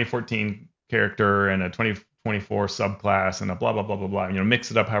a 2014 character and a 2024 subclass and a blah blah blah blah blah.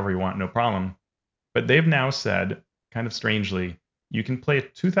 Mix it up however you want, no problem. But they've now said, kind of strangely, you can play a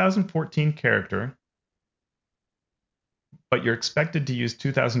 2014 character, but you're expected to use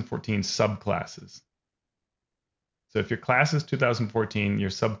 2014 subclasses. So if your class is 2014, your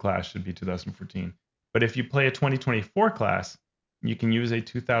subclass should be 2014. But if you play a 2024 class, you can use a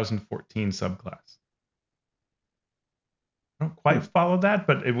 2014 subclass. I don't quite Hmm. follow that,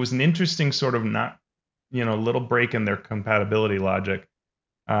 but it was an interesting sort of not, little break in their compatibility logic.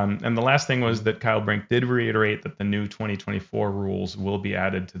 And the last thing was Mhm. that Kyle Brink did reiterate that the new 2024 rules will be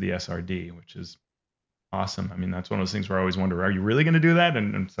added to the SRD, which is awesome. I mean, that's one of those things where I always wonder, are you really going to do that?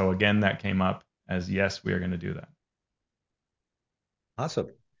 And so again, that came up as yes, we are going to do that. Awesome.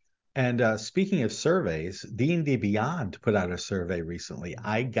 And speaking of surveys, D&D Beyond put out a survey recently.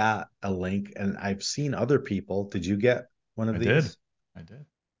 I got a link and I've seen other people. Did you get one of I did. these? I did.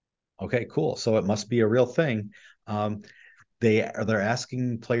 Okay, cool. So it must be a real thing. Um, they're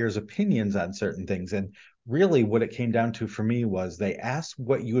asking players' opinions on certain things, and really what it came down to for me was they asked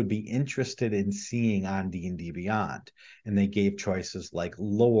what you would be interested in seeing on D&D Beyond, and they gave choices like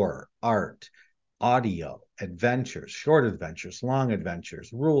lore, art, audio, adventures, short adventures, long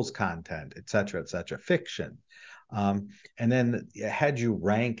adventures, rules content, etc., etc., fiction. And then it had you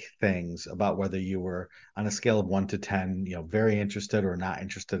rank things about whether you were on a scale of 1 to 10, very interested or not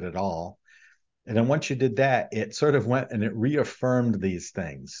interested at all. And then once you did that, it sort of went and it reaffirmed these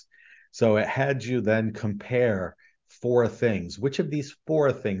things. So it had you then compare four things. Which of these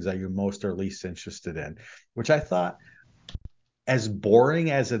four things are you most or least interested in? Which I thought, as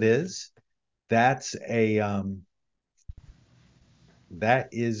boring as it is, that's a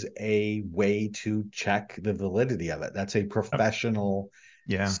way to check the validity of it. That's a professional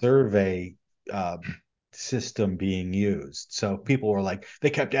Yeah. survey uh, system being used. So people were like, they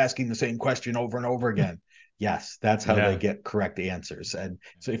kept asking the same question over and over again. Yes, that's how they Yeah. get correct answers. And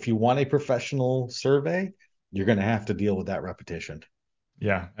so if you want a professional survey, you're going to have to deal with that repetition.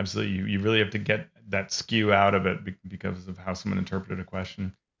 Yeah, absolutely. You really have to get that skew out of it because of how someone interpreted a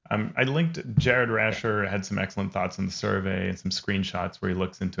question. I linked Jared Yeah. Rasher had some excellent thoughts on the survey and some screenshots where he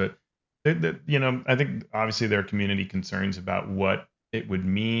looks into it. I think obviously there are community concerns about what it would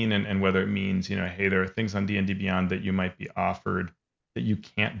mean and whether it means, hey, there are things on D&D Beyond that you might be offered that you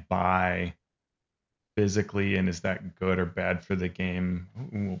can't buy physically, and is that good or bad for the game?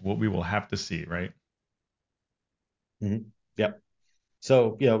 We will have to see, right? Mhm. Yep.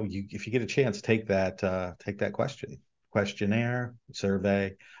 So, if you get a chance, take that questionnaire,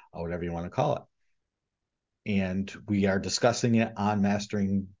 survey, or whatever you want to call it. And we are discussing it on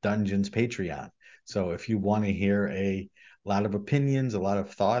Mastering Dungeons Patreon. So if you want to hear a lot of opinions, a lot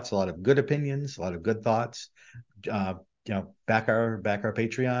of thoughts, a lot of good opinions, a lot of good thoughts, uh, back our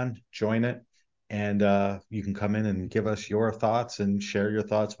Patreon, join it, and you can come in and give us your thoughts and share your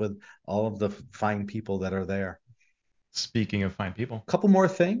thoughts with all of the fine people that are there. Speaking of fine people. A couple more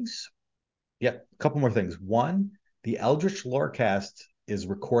things. Yeah, a couple more things. One, the Eldritch Lorecast is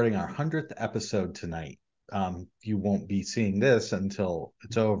recording our 100th episode tonight. You won't be seeing this until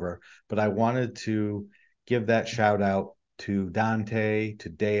it's over, but I wanted to give that shout out to Dante, to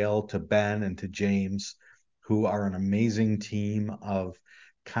Dale, to Ben, and to James, who are an amazing team of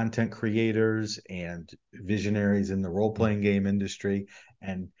content creators and visionaries in the role playing game industry.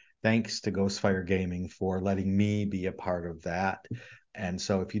 And thanks to Ghostfire Gaming for letting me be a part of that. And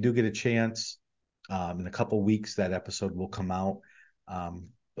so if you do get a chance, in a couple weeks, that episode will come out. Um,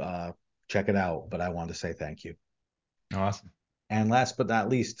 uh, Check it out. But I want to say thank you. Awesome. And last but not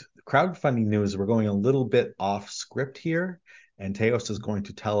least, crowdfunding news. We're going a little bit off script here, and Teos is going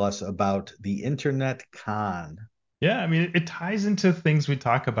to tell us about the Internet Con. Yeah, I mean, it ties into things we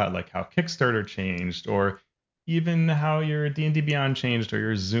talk about, like how Kickstarter changed, or even how your D&D Beyond changed, or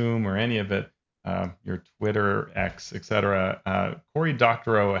your Zoom, or any of it, your Twitter, X, etc. Cory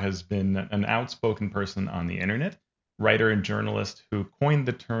Doctorow has been an outspoken person on the internet, writer and journalist who coined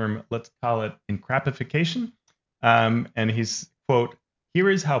the term, let's call it encrapification. And he's, quote,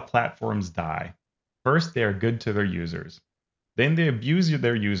 "Here is how platforms die. First, they are good to their users. Then they abuse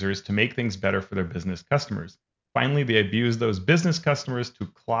their users to make things better for their business customers. Finally, they abuse those business customers to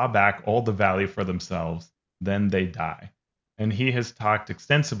claw back all the value for themselves. Then they die." And he has talked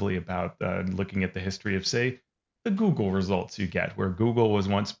extensively about looking at the history of, say, the Google results you get, where Google was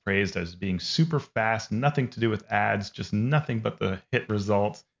once praised as being super fast, nothing to do with ads, just nothing but the hit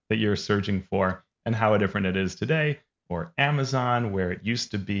results that you're searching for, and how different it is today. Or Amazon, where it used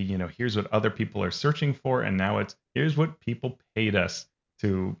to be, here's what other people are searching for, and now it's here's what people paid us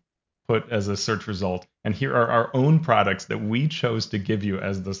to put as a search result, and here are our own products that we chose to give you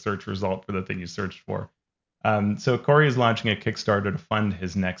as the search result for the thing you searched for. So Corey is launching a Kickstarter to fund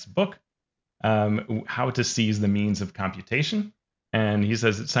his next book, how to seize the means of computation. And he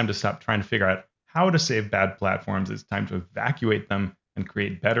says it's time to stop trying to figure out how to save bad platforms. It's time to evacuate them and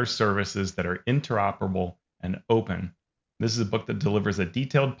create better services that are interoperable and open. This is a book that delivers a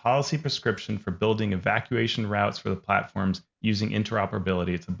detailed policy prescription for building evacuation routes for the platforms using interoperability.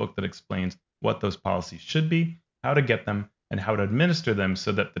 It's a book that explains what those policies should be, how to get them, and how to administer them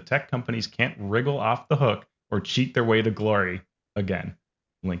so that the tech companies can't wriggle off the hook or cheat their way to glory again.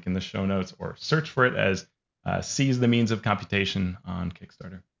 Link in the show notes, or search for it as Seize the Means of Computation on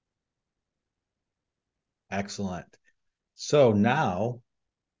Kickstarter. Excellent. So now,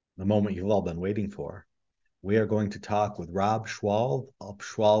 the moment you've all been waiting for, we are going to talk with Rob Schwalb of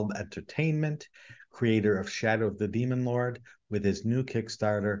Schwalb Entertainment, creator of Shadow of the Demon Lord, with his new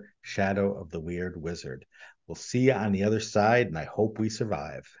Kickstarter, Shadow of the Weird Wizard. We'll see you on the other side, and I hope we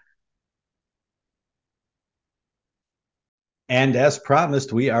survive. And as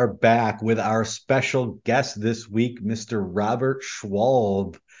promised, we are back with our special guest this week, Mr. Robert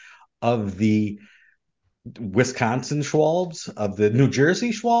Schwalb of the Wisconsin Schwalbs, of the New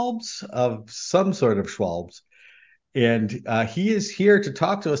Jersey Schwalbs, of some sort of Schwalbs. And he is here to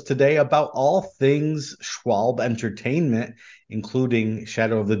talk to us today about all things Schwalb Entertainment, including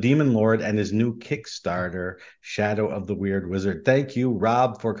Shadow of the Demon Lord and his new Kickstarter, Shadow of the Weird Wizard. Thank you,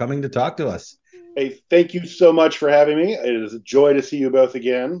 Rob, for coming to talk to us. Hey, thank you so much for having me. It is a joy to see you both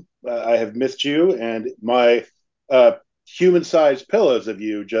again. I have missed you, and my human-sized pillows of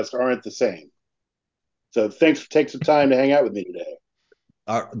you just aren't the same. So thanks for taking some time to hang out with me today.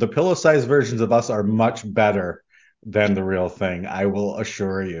 The pillow-sized versions of us are much better than the real thing, I will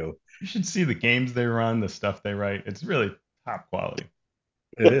assure you. You should see the games they run, the stuff they write. It's really top quality.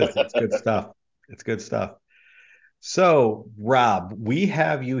 It is. It's good stuff. It's good stuff. So, Rob, we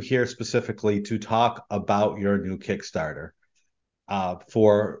have you here specifically to talk about your new Kickstarter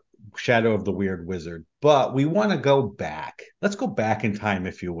for Shadow of the Weird Wizard. But we want to go back. Let's go back in time,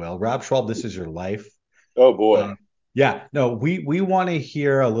 if you will. Rob Schwalb, this is your life. Oh Uh, boy. Yeah, no, we want to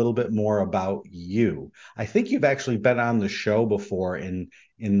hear a little bit more about you. I think you've actually been on the show before in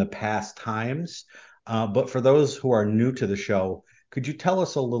the past times, but for those who are new to the show, could you tell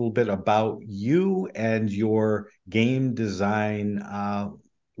us a little bit about you and your game design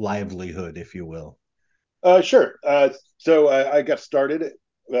livelihood, if you will? Sure. So I got started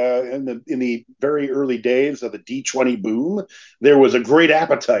in the very early days of the D20 boom. There was a great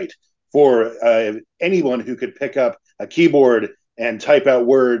appetite for anyone who could pick up a keyboard and type out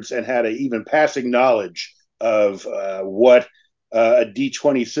words and had a even passing knowledge of what a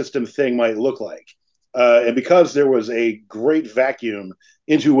D20 system thing might look like. And because there was a great vacuum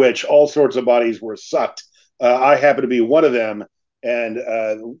into which all sorts of bodies were sucked, I happened to be one of them, and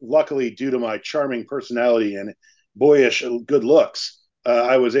luckily, due to my charming personality and boyish good looks,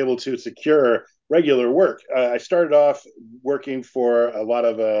 I was able to secure regular work. I started off working for a lot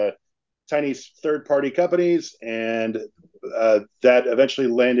of Chinese third party companies, and that eventually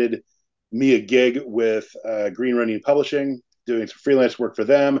landed me a gig with Green Running Publishing, doing some freelance work for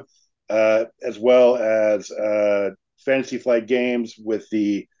them, as well as Fantasy Flight Games with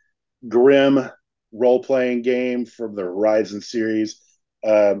the grim role playing game from the Horizon series.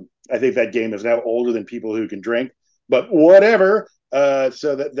 I think that game is now older than people who can drink, but whatever.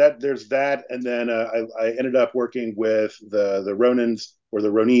 So that there's that, and then I ended up working with the Ronins or the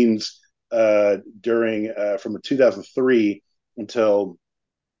Ronins during from 2003 until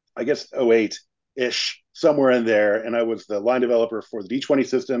I guess '08 ish, somewhere in there. And I was the line developer for the D20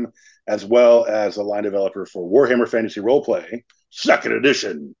 system as well as a line developer for Warhammer Fantasy Roleplay, second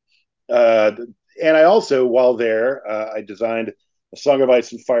edition. Uh, and I also, while there, I designed a Song of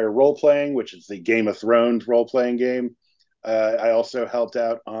Ice and Fire role playing, which is the Game of Thrones role playing game. I also helped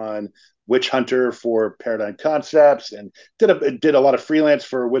out on Witch Hunter for Paradigm Concepts and did a lot of freelance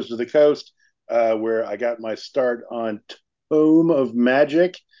for Wizards of the Coast, where I got my start on Tome of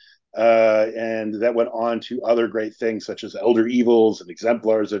Magic. And that went on to other great things such as Elder Evils and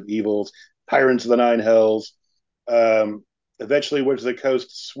Exemplars of Evils, Tyrants of the Nine Hells. Um, Eventually, Wizards of the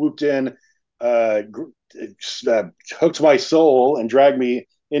Coast swooped in, uh, uh, hooked my soul, and dragged me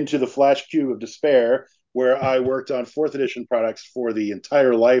into the Flash Cube of Despair, where I worked on fourth edition products for the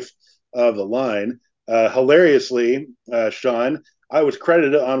entire life of the line. Hilariously, Sean, I was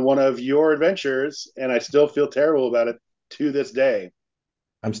credited on one of your adventures, and I still feel terrible about it to this day.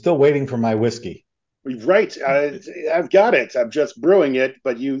 I'm still waiting for my whiskey. Right, I've got it. I'm just brewing it,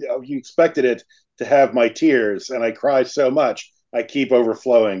 but you expected it to have my tears, and I cry so much I keep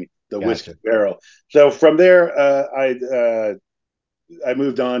overflowing the whiskey Gotcha. barrel. So from there, I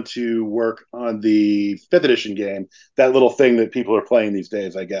moved on to work on the fifth edition game, that little thing that people are playing these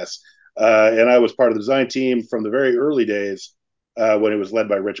days, I guess. And I was part of the design team from the very early days when it was led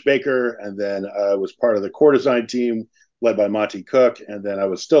by Rich Baker, and then I was part of the core design team led by Monty Cook, and then I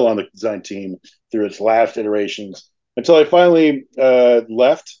was still on the design team through its last iterations until I finally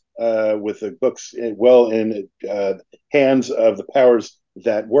left with the books well in hands of the powers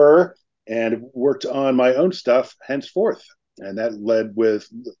that were, and worked on my own stuff henceforth. And that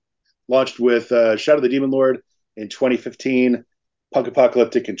launched with Shadow of the Demon Lord in 2015, Punk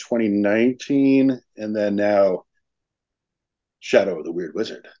Apocalyptic in 2019, and then now Shadow of the Weird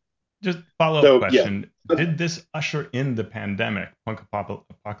Wizard. Just follow up So yeah, question: did this usher in the pandemic,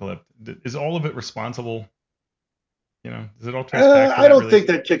 apocalypse? Is all of it responsible? Does it all trace back to I that don't really? think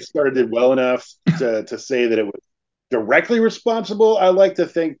that Kickstarter did well enough to say that it was directly responsible. I like to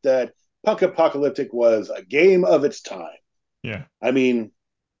think that Punk Apocalyptic was a game of its time. Yeah. I mean,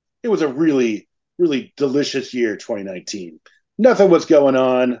 it was a really, really delicious year, 2019. Nothing was going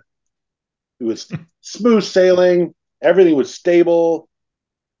on. It was smooth sailing. Everything was stable.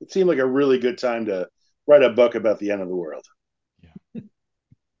 It seemed like a really good time to write a book about the end of the world. Yeah.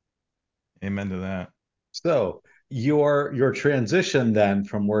 Amen to that. So your transition then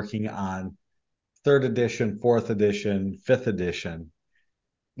from working on third edition, fourth edition, fifth edition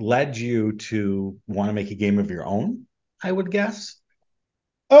led you to want to make a game of your own, I would guess.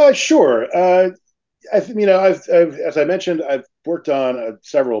 Sure. As I mentioned, I've worked on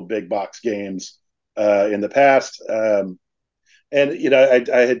several big box games in the past, and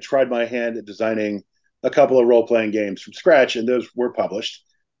I had tried my hand at designing a couple of role playing games from scratch, and those were published.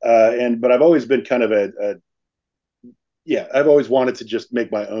 But I've always been kind of yeah, I've always wanted to just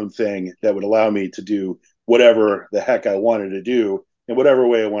make my own thing that would allow me to do whatever the heck I wanted to do in whatever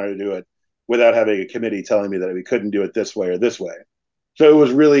way I wanted to do it without having a committee telling me that we couldn't do it this way or this way. So it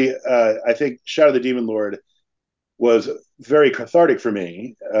was really, I think Shadow of the Demon Lord was very cathartic for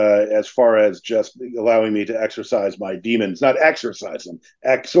me as far as just allowing me to exercise my demons, not exercise them,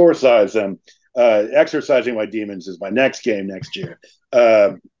 exorcise them Exorcising my demons is my next game next year.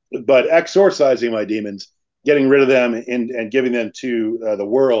 Uh, but exorcising my demons, getting rid of them and giving them to the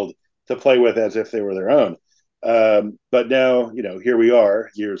world to play with as if they were their own. But now, here we are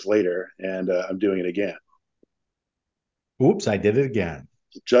years later, and I'm doing it again, Oops, I did it again.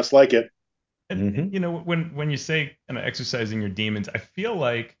 just like it. And Hmm. when you say kind of exercising your demons, I feel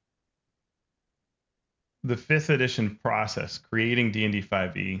like the fifth edition process, creating D&D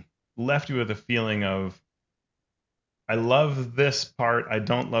 5e, left you with a feeling of I love this part, I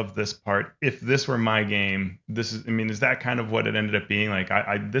don't love this part. If this were my game, this is I mean, is that kind of what it ended up being? Like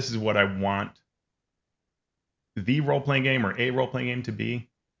I this is what I want the role playing game or a role playing game to be?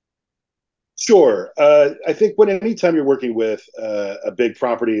 Sure. I think when anytime you're working with a big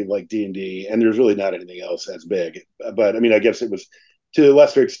property like D&D, and there's really not anything else as big, but I mean, I guess it was to a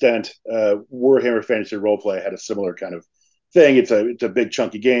lesser extent, Warhammer Fantasy Roleplay had a similar kind of thing. It's a big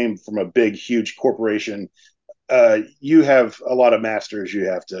chunky game from a big huge corporation. You have a lot of masters you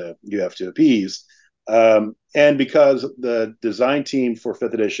have to appease, and because the design team for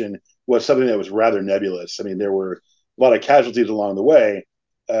fifth edition was something that was rather nebulous. I mean, there were a lot of casualties along the way.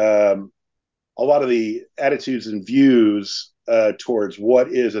 A lot of the attitudes and views towards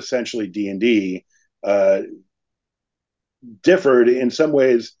what is essentially D&D uh, differed in some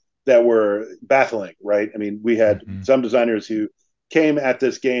ways that were baffling, right? I mean, we had Mm-hmm. some designers who came at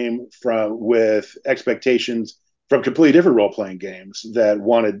this game from with expectations from completely different role playing games that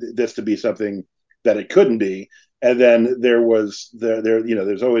wanted this to be something that it couldn't be. And then there's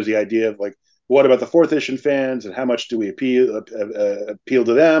always the idea of like, what about the fourth edition fans and how much do we appeal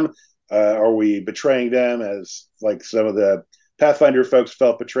to them? Are we betraying them as like some of the Pathfinder folks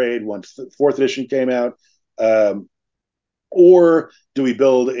felt betrayed once the fourth edition came out? Um, or do we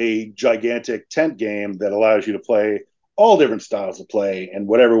build a gigantic tent game that allows you to play all different styles of play and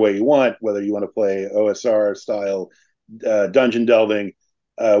whatever way you want, whether you want to play OSR style dungeon delving,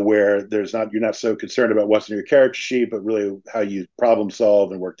 where you're not so concerned about what's in your character sheet, but really how you problem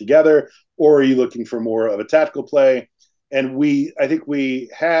solve and work together, or are you looking for more of a tactical play? And I think we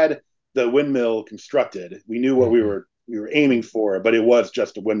had the windmill constructed. We knew what we Mm-hmm. were we were aiming for, but it was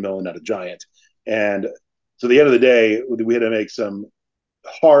just a windmill and not a giant. And so at the end of the day, we had to make some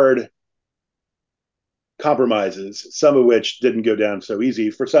hard compromises, some of which didn't go down so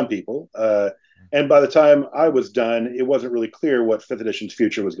easy for some people. And by the time I was done, it wasn't really clear what fifth edition's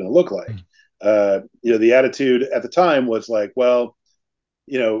future was going to look like. The attitude at the time was like, well,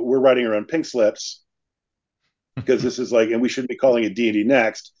 we're writing our own pink slips because this is like, and we shouldn't be calling it D&D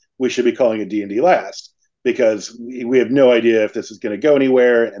next. We should be calling it D&D last because we have no idea if this is going to go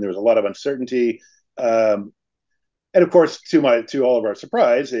anywhere, and there was a lot of uncertainty. And of course, to all of our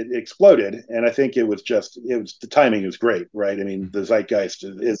surprise, it exploded. And I think it was the timing was great, right? I mean, the zeitgeist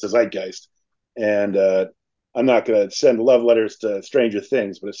is the zeitgeist, and I'm not going to send love letters to Stranger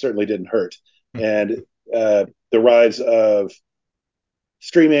Things, but it certainly didn't hurt. And the rise of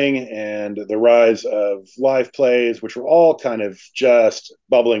streaming and the rise of live plays, which were all kind of just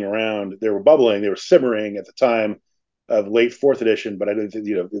bubbling around. They were simmering at the time of late fourth edition, but I didn't think,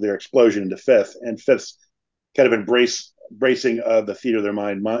 their explosion into fifth and fifth's kind of embracing of the theater of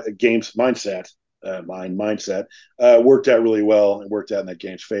their game's mindset worked out really well and worked out in that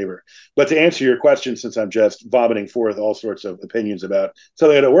game's favor. But to answer your question, since I'm just vomiting forth all sorts of opinions about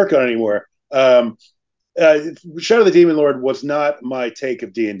something I don't work on anymore, Shadow of the Demon Lord was not my take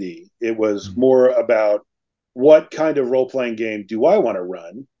of D&D. It was Mm-hmm. more about what kind of role playing game do I want to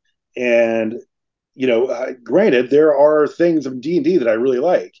run, and granted, there are things of D&D that I really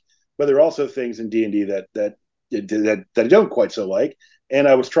like, but there are also things in D&D that I don't quite so like. And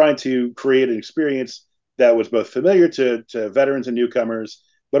I was trying to create an experience that was both familiar to veterans and newcomers,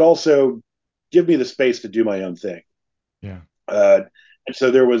 but also give me the space to do my own thing. Yeah. Uh, and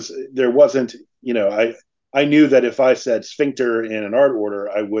so there wasn't, I knew that if I said sphincter in an art order,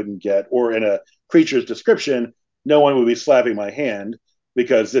 I wouldn't get, or in a creature's description, no one would be slapping my hand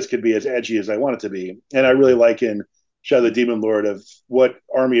because this could be as edgy as I want it to be. And I really like in Shadow the Demon Lord of what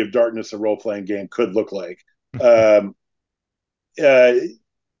Army of Darkness, a role playing game, could look like. Um, uh,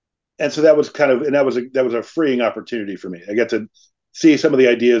 and so that was kind of, and that was a freeing opportunity for me. I got to see some of the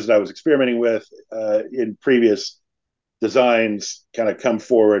ideas that I was experimenting with in previous designs kind of come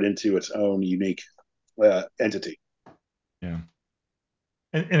forward into its own unique entity. Yeah.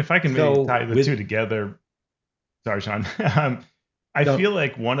 And if I can maybe So tie the two with together, sorry, Sean. I feel no,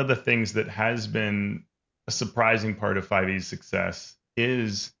 like one of the things that has been a surprising part of 5e's success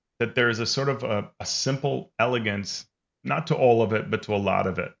is that there is a sort of a simple elegance, not to all of it, but to a lot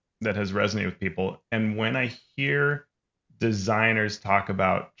of it, that has resonated with people. And when I hear designers talk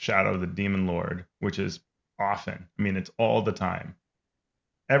about Shadow the Demon Lord, which is often. I mean, it's all the time.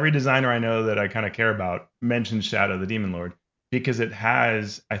 Every designer I know that I kind of care about mentions Shadow the Demon Lord because it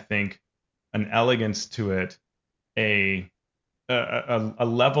has, I think, an elegance to it, a a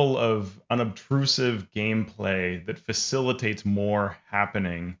level of unobtrusive gameplay that facilitates more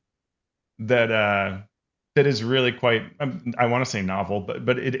happening that that is really quite I want to say novel,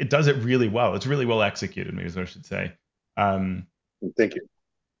 but it does it really well. It's really well executed, maybe I should say. Thank you.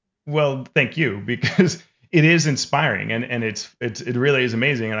 Well, thank you, because it is inspiring, and it really is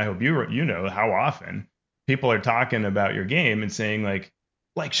amazing. And I hope you know how often people are talking about your game and saying like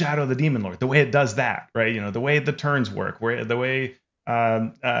Shadow of the Demon Lord, the way it does that, right? The way the turns work, where the way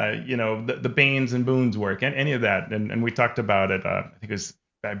the banes and boons work, and any of that. And we talked about it. I think it was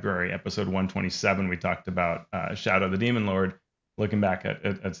February episode 127. We talked about Shadow of the Demon Lord, looking back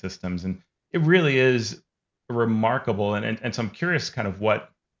at systems, and it really is remarkable. And so I'm curious, kind of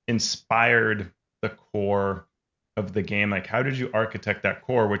what inspired the core of the game. Like, how did you architect that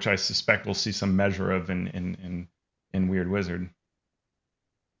core, which I suspect we'll see some measure of in Weird Wizard?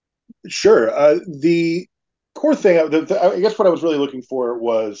 Sure. The core thing, I guess what I was really looking for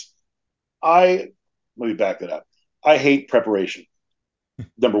was I, let me back that up. I hate preparation.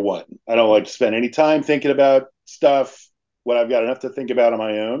 Number one, I don't like to spend any time thinking about stuff when I've got enough to think about on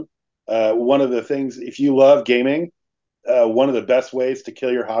my own. One of the things, if you love gaming, one of the best ways to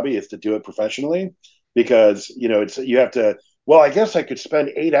kill your hobby is to do it professionally, because it's you have to. Well, I guess I could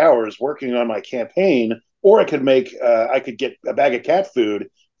spend 8 hours working on my campaign, or I could get a bag of cat food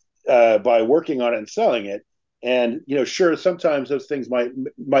by working on it and selling it. And sure, sometimes those things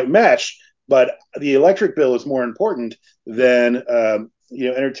might match, but the electric bill is more important than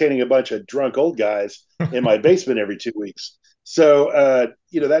entertaining a bunch of drunk old guys in my basement every 2 weeks. So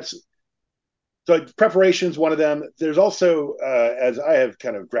that's so preparation is one of them. There's also, as I have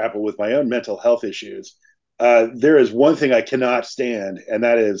kind of grappled with my own mental health issues, there is one thing I cannot stand, and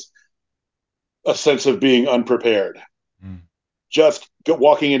that is a sense of being unprepared. Mm. Just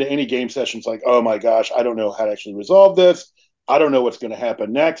walking into any game sessions like, oh my gosh, I don't know how to actually resolve this. I don't know what's going to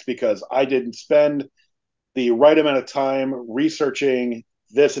happen next because I didn't spend the right amount of time researching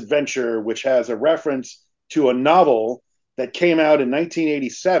this adventure, which has a reference to a novel that came out in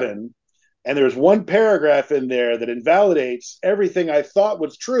 1987. And there's one paragraph in there that invalidates everything I thought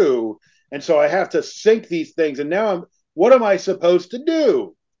was true. And so I have to sync these things. And now what am I supposed to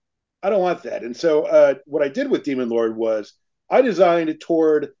do? I don't want that. And so what I did with Demon Lord was I designed it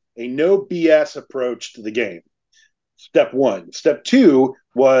toward a no BS approach to the game. Step one. Step two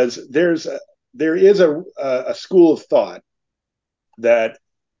was there is a school of thought that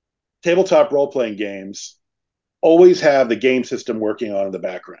tabletop role playing games always have the game system working on in the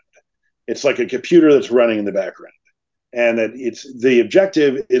background. It's like a computer that's running in the background, and that it's the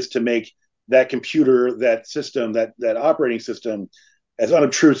objective is to make that computer, that system, that operating system as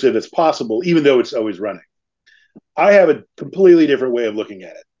unobtrusive as possible, even though it's always running. I have a completely different way of looking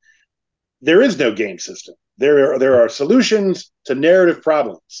at it. There is no game system. There are solutions to narrative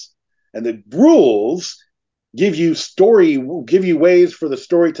problems, and the rules give you ways for the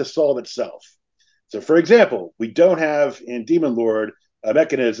story to solve itself. So, for example, we don't have in Demon Lord a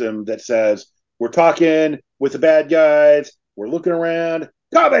mechanism that says we're talking with the bad guys, we're looking around,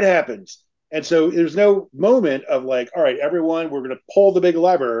 combat happens. And so there's no moment of like, all right, everyone, we're going to pull the big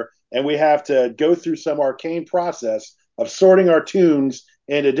lever and we have to go through some arcane process of sorting our tunes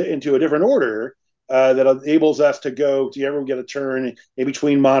into a different order that enables us to go to everyone get a turn in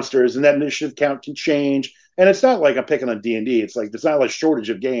between monsters, and that initiative count can change. And it's not like I'm picking on D&D. It's like there's not a shortage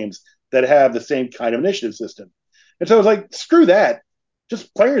of games that have the same kind of initiative system. And so I was like, screw that.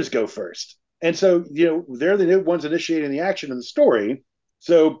 Just players go first. And so, they're the ones initiating the action in the story.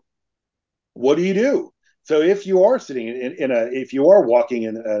 So what do you do? So if you are sitting if you are walking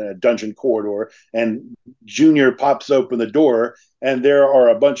in a dungeon corridor and Junior pops open the door and there are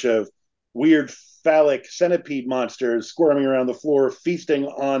a bunch of weird phallic centipede monsters squirming around the floor, feasting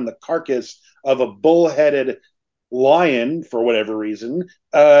on the carcass of a bull-headed lion for whatever reason,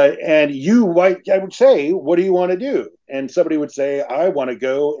 and I would say, what do you want to do? And somebody would say, I want to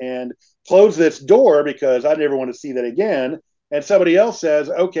go and close this door because I never want to see that again. And somebody else says,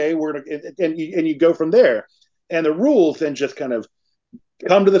 okay, we're gonna, and you go from there. And the rules then just kind of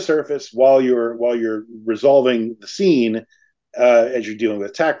come to the surface while you're resolving the scene, as you're dealing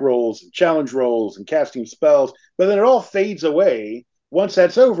with attack rolls and challenge rolls and casting spells. But then it all fades away once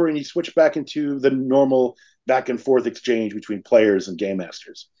that's over, and you switch back into the normal back and forth exchange between players and game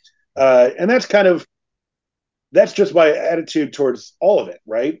masters. And that's just my attitude towards all of it,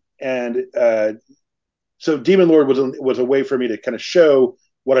 right? And So Demon Lord was a way for me to kind of show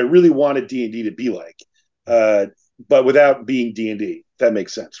what I really wanted D&D to be like, uh, but without being D&D. If that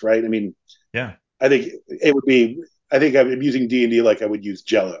makes sense, right? I mean, Yeah. I think it would be. I think I'm using D&D like I would use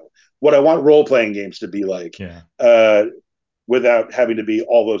Jello. What I want role playing games to be like, Yeah. uh, without having to be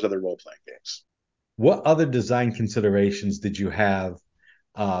all those other role playing games. What other design considerations did you have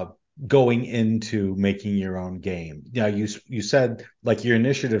uh, going into making your own game? Yeah, you said like your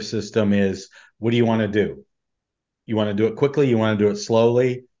initiative system is what do you want to do? You want to do it quickly? You want to do it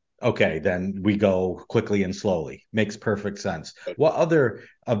slowly? Okay, then we go quickly and slowly. Makes perfect sense. What other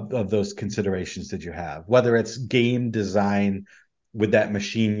of those considerations did you have? Whether it's game design with that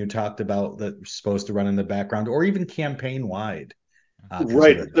machine you talked about that's supposed to run in the background, or even campaign wide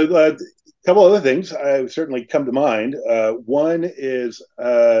Right. consideration. A couple other things certainly come to mind. One is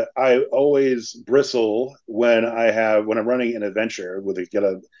I always bristle when I'm running an adventure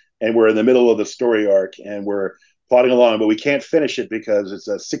and we're in the middle of the story arc and we're plodding along, but we can't finish it because it's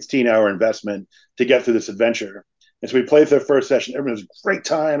a 16-hour investment to get through this adventure. And so we play for the first session. Everyone's a great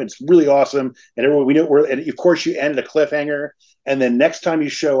time. It's really awesome, and everyone we know and of course you end at a cliffhanger. And then next time you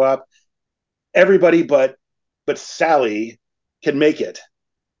show up, everybody but Sally can make it.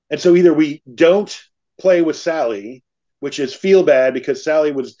 And so either we don't play with Sally, which is feel bad because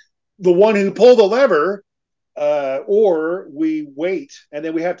Sally was the one who pulled the lever, or we wait and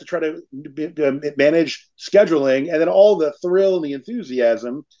then we have to try to manage scheduling, and then all the thrill and the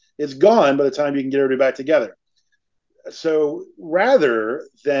enthusiasm is gone by the time you can get everybody back together. So rather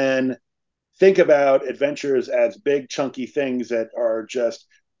than think about adventures as big chunky things that are just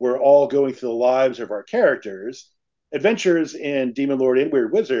we're all going through the lives of our characters. Adventures in Demon Lord and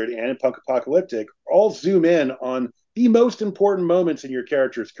Weird Wizard and in Punk Apocalyptic all zoom in on the most important moments in your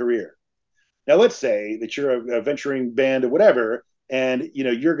character's career. Now, let's say that you're a venturing band or whatever, and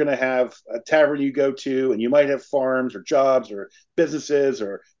you're going to have a tavern you go to, and you might have farms or jobs or businesses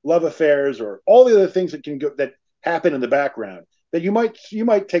or love affairs or all the other things that happen in the background that you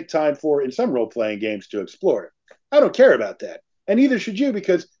might take time for in some role playing games to explore. I don't care about that, and neither should you,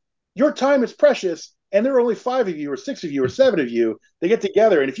 because your time is precious, and there are only 5 of you or 6 of you or 7 of you. They get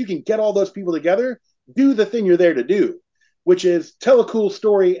together, and if you can get all those people together, do the thing you're there to do, which is tell a cool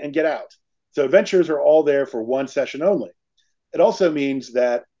story and get out. So adventures are all there for one session only. It also means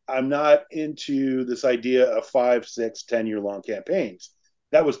that I'm not into this idea of 5, 6, 10-year long campaigns.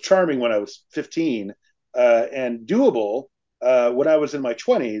 That was charming when I was 15 and doable when I was in my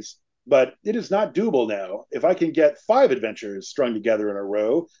 20s, but it is not doable now. If I can get 5 adventures strung together in a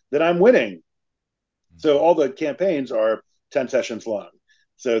row, then I'm winning. So all the campaigns are 10 sessions long.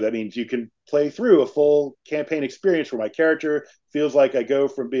 So that means you can play through a full campaign experience where my character feels like I go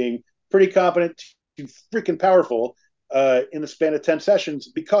from being pretty competent to freaking powerful in the span of 10 sessions,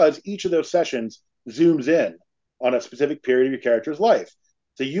 because each of those sessions zooms in on a specific period of your character's life.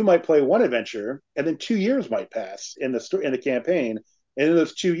 So you might play one adventure, and then 2 years might pass in the campaign, and in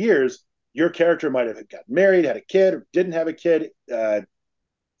those 2 years, your character might have gotten married, had a kid, or didn't have a kid,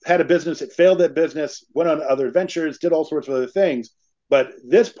 had a business, it failed that business, went on other adventures, did all sorts of other things. But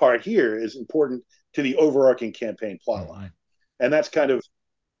this part here is important to the overarching campaign plot Mm-hmm. line. And that's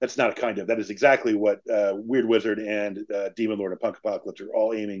not a kind of, that is exactly what Weird Wizard and Demon Lord and Punk Apocalypse are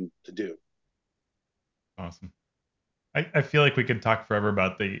all aiming to do. Awesome. I feel like we could talk forever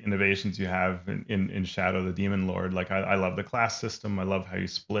about the innovations you have in Shadow the Demon Lord. Like I love the class system. I love how you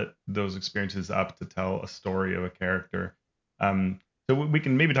split those experiences up to tell a story of a character. Um, so we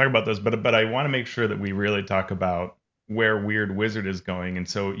can maybe talk about those, but I want to make sure that we really talk about where Weird Wizard is going. And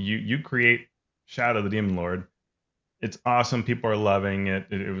so you create Shadow the Demon Lord. It's awesome. People are loving it.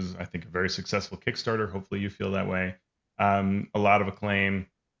 It was, I think, a very successful Kickstarter. Hopefully you feel that way. A lot of acclaim,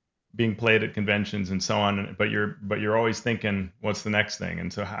 being played at conventions and so on, but you're always thinking what's the next thing.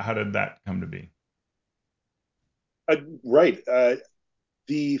 And so how did that come to be? Right.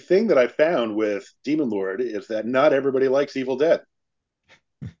 The thing that I found with Demon Lord is that not everybody likes Evil Dead.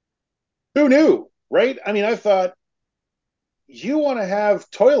 Who knew? Right? I mean, I thought, you want to have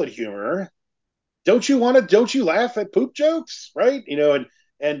toilet humor, don't you laugh at poop jokes, right?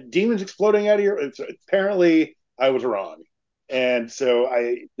 And demons exploding out of your, apparently I was wrong. And so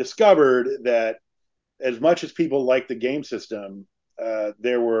I discovered that as much as people like the game system,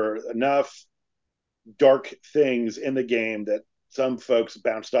 there were enough dark things in the game that some folks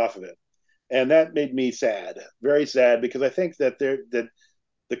bounced off of it, and that made me sad, very sad, because I think that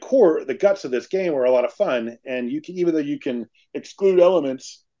the guts of this game are a lot of fun, and you can, even though you can exclude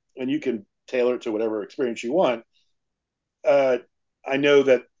elements and you can tailor it to whatever experience you want. uh, I know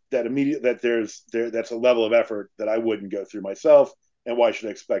that immediate that that's a level of effort that I wouldn't go through myself, and why should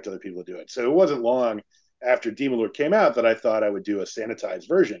I expect other people to do it? So it wasn't long after Demon Lord came out that I thought I would do a sanitized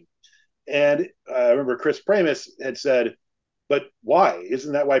version. And I remember Chris Pramus had said, "But why?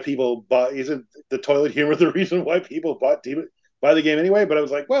 Isn't that why people bought? Isn't the toilet humor the reason why people buy the game anyway?" But I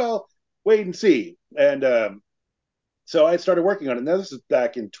was like, "Well, wait and see." And so I started working on it. Now this is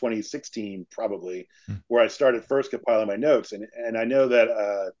back in 2016, probably, where I started first compiling my notes, and I know that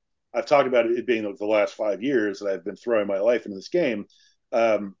I've talked about it being the last 5 years that I've been throwing my life into this game,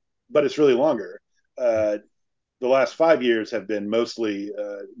 but it's really longer. The last 5 years have been mostly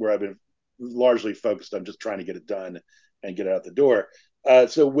where I've been largely focused on just trying to get it done and get it out the door.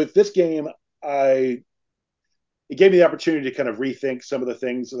 So with this game, I it gave me the opportunity to kind of rethink some of the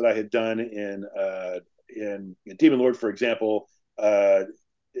things that I had done in Demon Lord, for example.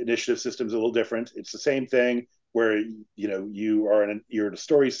 Initiative system's a little different. It's the same thing where you're in a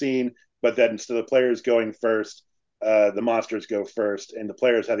story scene, but then instead of the players going first, the monsters go first, and the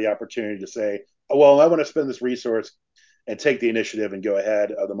players have the opportunity to say, "Oh, well, I want to spend this resource and take the initiative and go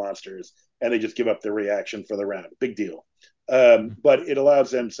ahead of the monsters," and they just give up their reaction for the round. Big deal. But it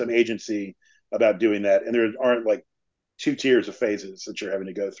allows them some agency about doing that, and there aren't like two tiers of phases that you're having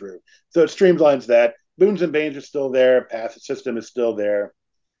to go through. So it streamlines that. Boons and Banes are still there. Path system is still there.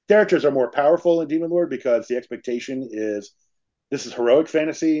 Characters are more powerful in Demon Lord because the expectation is this is heroic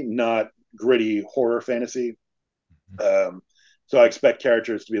fantasy, not gritty horror fantasy. Um, so I expect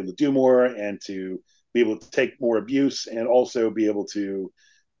characters to be able to do more and to be able to take more abuse and also be able to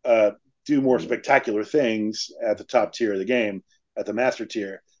uh, do more spectacular things at the top tier of the game, at the master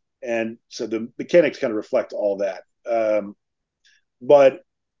tier. And so the mechanics kind of reflect all that. But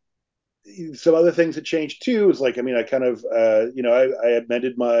some other things that changed too is like, I mean, I kind of, I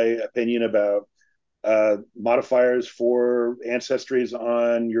amended my opinion about modifiers for ancestries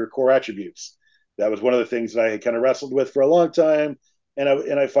on your core attributes. That was one of the things that I had kind of wrestled with for a long time. And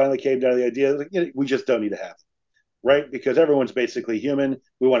I finally came down to the idea that we just don't need to have them, right? Because everyone's basically human.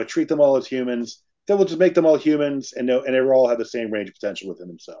 We want to treat them all as humans. Then we'll just make them all humans and know, and they all have the same range of potential within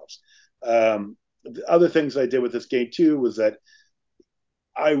themselves. The other things I did with this game too was that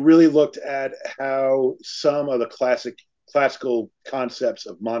I really looked at how some of the classical concepts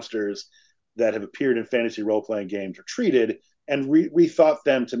of monsters that have appeared in fantasy role playing games are treated and rethought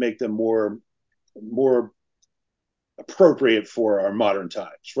them to make them more appropriate for our modern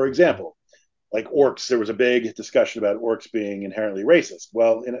times. For example, like orcs, there was a big discussion about orcs being inherently racist.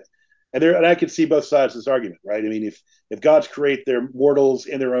 Well, and I can see both sides of this argument, right? I mean, if gods create their mortals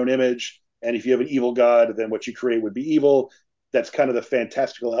in their own image, and if you have an evil god, then what you create would be evil. That's kind of the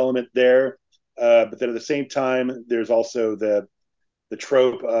fantastical element there. But then at the same time, there's also the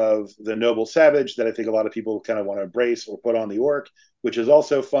trope of the noble savage that I think a lot of people kind of want to embrace or put on the orc, which is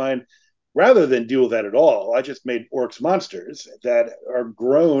also fine. Rather than deal with that at all, I just made orcs monsters that are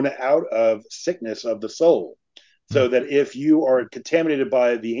grown out of sickness of the soul. So that if you are contaminated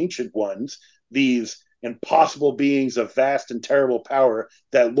by the ancient ones, these impossible beings of vast and terrible power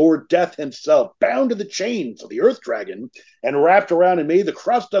that Lord Death himself bound to the chains of the Earth Dragon and wrapped around and made the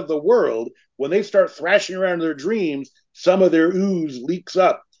crust of the world, when they start thrashing around in their dreams, some of their ooze leaks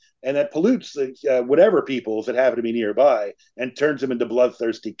up and that pollutes whatever peoples that happen to be nearby and turns them into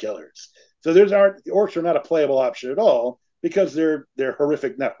bloodthirsty killers. So orcs are not a playable option at all because they're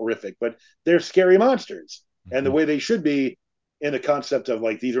horrific, not horrific, but they're scary monsters, and the way they should be in the concept of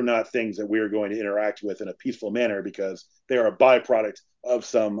like these are not things that we are going to interact with in a peaceful manner because they are a byproduct of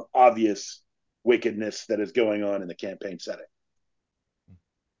some obvious wickedness that is going on in the campaign setting.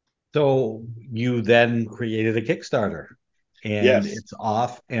 So you then created a Kickstarter and Yes. it's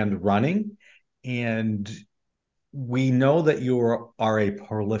off and running. And we know that you are a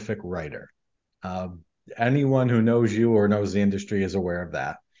prolific writer. Um, Anyone who knows you or knows the industry is aware of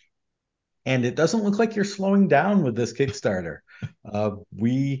that. And it doesn't look like you're slowing down with this Kickstarter.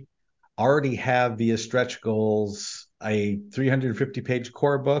 We already have via stretch goals a 350-page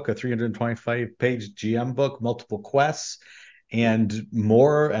core book, a 325-page GM book, multiple quests, and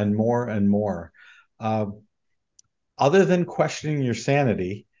more and more and more. Uh, Other than questioning your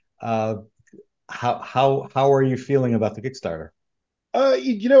sanity, uh, how are you feeling about the Kickstarter?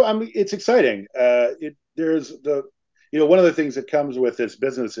 It's exciting. There's one of the things that comes with this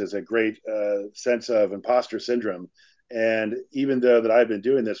business is a great sense of imposter syndrome. And even though that I've been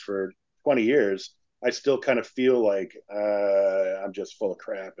doing this for 20 years, I still kind of feel like I'm just full of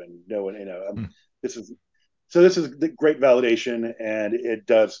crap and no one, this is this is the great validation, and it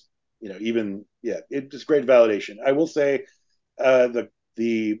does, even it's great validation. I will say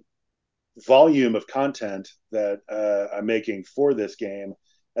the volume of content that I'm making for this game,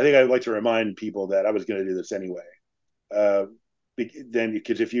 I think I'd like to remind people that I was going to do this anyway. Then,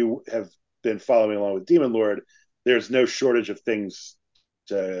 because if you have been following along with Demon Lord, there's no shortage of things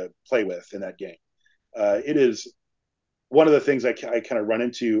to play with in that game. It is one of the things I kind of run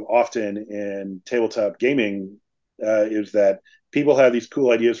into often in tabletop gaming is that people have these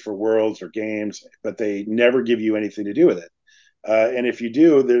cool ideas for worlds or games, but they never give you anything to do with it. And if you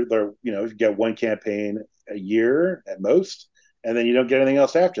do, they're you get one campaign a year at most, and then you don't get anything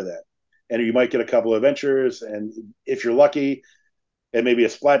else after that. And you might get a couple of adventures, and if you're lucky, it may be a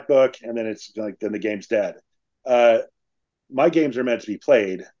splat book, and then it's like then the game's dead. Uh, my games are meant to be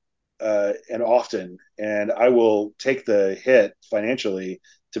played, and often, and I will take the hit financially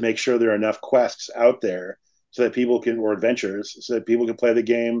to make sure there are enough quests out there so that people can, or adventures, so that people can play the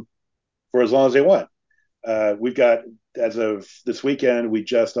game for as long as they want. We've got, as of this weekend, we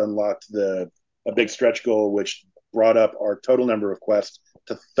just unlocked a big stretch goal, which brought up our total number of quests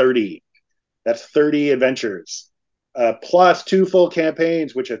to 30. That's 30 adventures, plus two full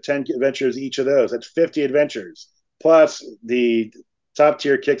campaigns, which have 10 adventures each of those. That's 50 adventures. Plus, the top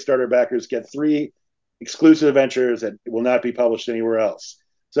tier Kickstarter backers get 3 exclusive adventures that will not be published anywhere else.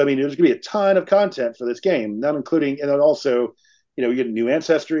 So, I mean, there's going to be a ton of content for this game, not including, and then also, we get new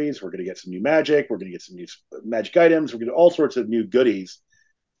ancestries. We're going to get some new magic. We're going to get some new magic items. We're going to get all sorts of new goodies.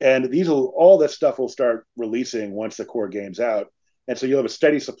 And all this stuff will start releasing once the core game's out. And so you'll have a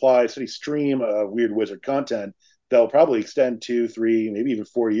steady supply, steady stream of Weird Wizard content that'll probably extend 2, 3, maybe even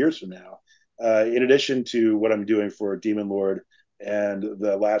 4 years from now. In addition to what I'm doing for Demon Lord and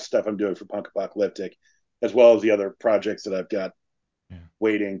the last stuff I'm doing for Punk Apocalyptic, as well as the other projects that I've got Yeah.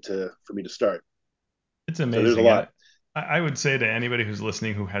 waiting for me to start. It's So there's a amazing. And lot. I would say to anybody who's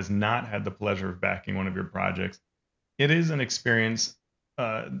listening who has not had the pleasure of backing one of your projects, it is an experience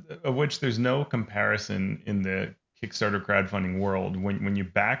of which there's no comparison in the Kickstarter crowdfunding world. When you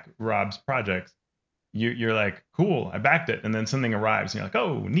back Rob's projects, you're like, cool, I backed it, and then something arrives, and you're like,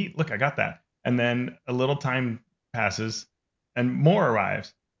 oh, neat, look, I got that, and then a little time passes, and more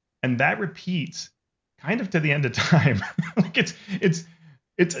arrives, and that repeats kind of to the end of time. Like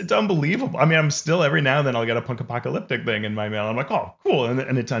it's unbelievable. I mean, I'm still every now and then I'll get a punk apocalyptic thing in my mail. I'm like, oh, cool,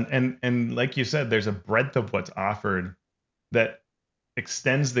 and it's on, and like you said, there's a breadth of what's offered that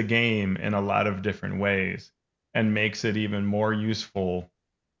extends the game in a lot of different ways and makes it even more useful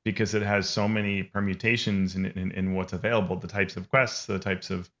because it has so many permutations in what's available, the types of quests, the types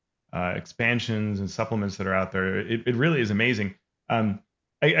of expansions and supplements that are out there. It really is amazing. I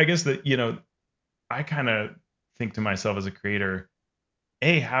guess that, I kind of think to myself as a creator,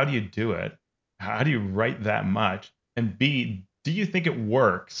 A, how do you do it? How do you write that much? And B, do you think it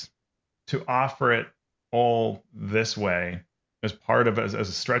works to offer it all this way as part of as a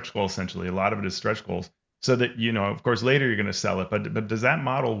stretch goal? Essentially, a lot of it is stretch goals, so that of course later you're going to sell it, but does that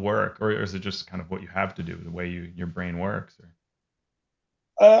model work, or is it just kind of what you have to do, the way your brain works? Or...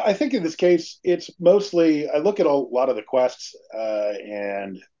 I think in this case, it's mostly I look at a lot of the quests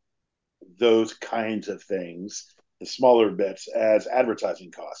and those kinds of things, the smaller bits, as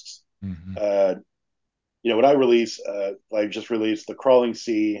advertising costs. Mm-hmm. When I just released the Crawling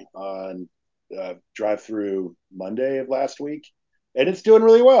Sea on drive through Monday of last week, and it's doing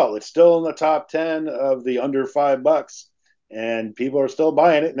really well. It's still in the top 10 of the under $5, and people are still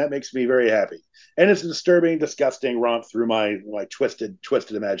buying it, and that makes me very happy. And it's a disturbing, disgusting romp through my twisted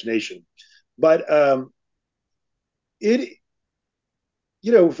imagination. But it,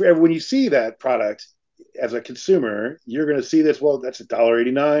 when you see that product as a consumer, you're going to see this. Well, that's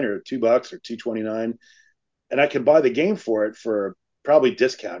 $1.89 or $2 or $2.29, and I can buy the game for it for probably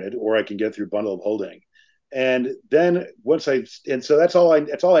discounted, or I can get it through bundle of holding. And then so that's all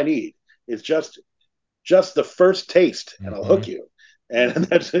I need. It's just the first taste, and I'll Mm-hmm. hook you. And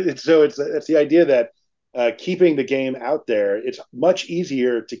that's the idea that keeping the game out there. It's much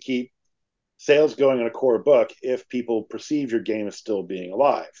easier to keep sales going on a core book if people perceive your game as still being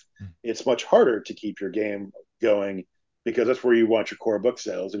alive. It's much harder to keep your game going because that's where you want your core book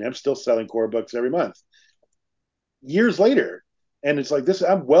sales. And I'm still selling core books every month years later. And it's like this,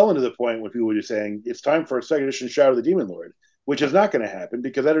 I'm well into the point when people are just saying it's time for a second edition Shadow of the Demon Lord, which is not going to happen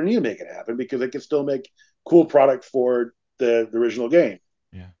because I don't need to make it happen because I can still make cool product for the original game.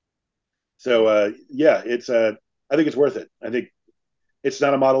 Yeah. So yeah, I think it's worth it. I think it's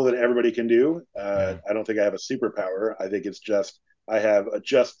not a model that everybody can do. Yeah. I don't think I have a superpower. I think it's just I have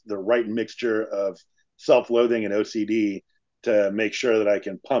just the right mixture of self-loathing and OCD to make sure that I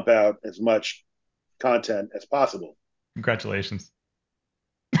can pump out as much content as possible. Congratulations.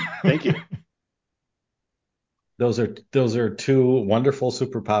 Thank you. Those are two wonderful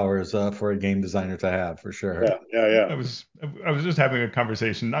superpowers for a game designer to have, for sure. Yeah, yeah, yeah. I was just having a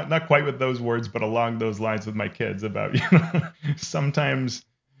conversation, not quite with those words, but along those lines with my kids about sometimes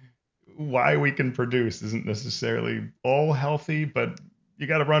why we can produce isn't necessarily all healthy, but you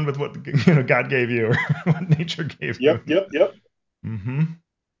got to run with what God gave you or what nature gave you. Yep, yep, yep. Mm-hmm.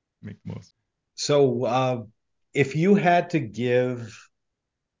 Make the most. So, if you had to give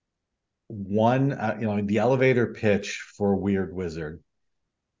one, the elevator pitch for Weird Wizard,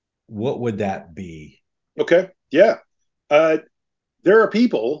 what would that be? Okay, yeah. Uh, there are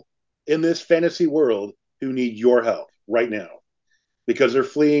people in this fantasy world who need your help right now because they're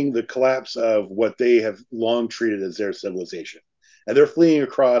fleeing the collapse of what they have long treated as their civilization. And they're fleeing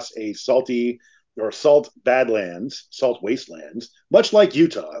across a salty or salt badlands, salt wastelands, much like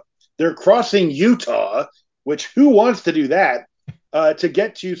Utah. They're crossing Utah, which who wants to do that, to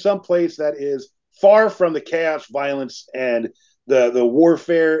get to some place that is far from the chaos, violence, and the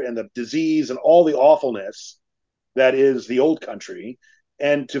warfare and the disease and all the awfulness that is the old country,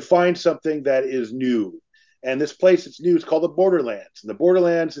 and to find something that is new. And this place that's new is called the Borderlands. And the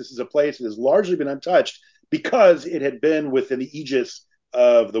Borderlands, this is a place that has largely been untouched because it had been within the aegis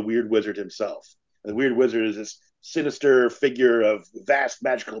of the Weird Wizard himself. The Weird Wizard is this sinister figure of vast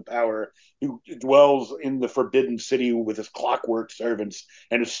magical power who dwells in the Forbidden City with his clockwork servants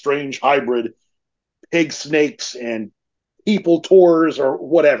and his strange hybrid pig snakes and people tours or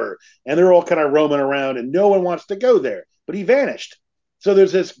whatever, and they're all kind of roaming around, and no one wants to go there. But he vanished, so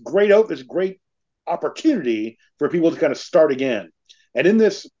there's this great opportunity for people to kind of start again. And in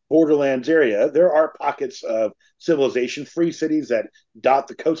this Borderlands area, there are pockets of civilization, free cities that dot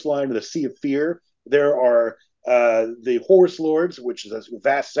the coastline of the Sea of Fear. There are the Horse Lords, which is a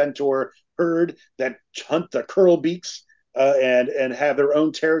vast centaur herd that hunt the Curlbeaks and have their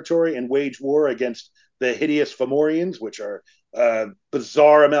own territory and wage war against the hideous Fomorians, which are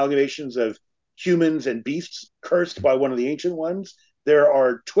bizarre amalgamations of humans and beasts cursed by one of the ancient ones. There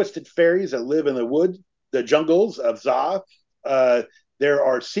are twisted fairies that live in the wood, the jungles of Za. Uh, there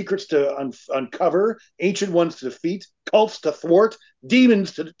are secrets to uncover, ancient ones to defeat, cults to thwart,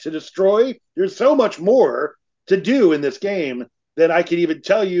 demons to destroy. There's so much more to do in this game than I could even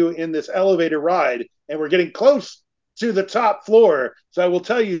tell you in this elevator ride. And we're getting close to the top floor. So I will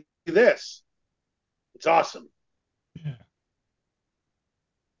tell you this: it's awesome. Yeah.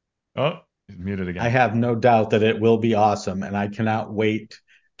 Oh, he's muted I again. have no doubt that it will be awesome, and I cannot wait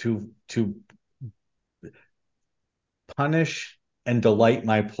to punish and delight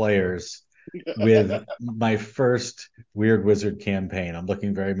my players with my first Weird Wizard campaign. I'm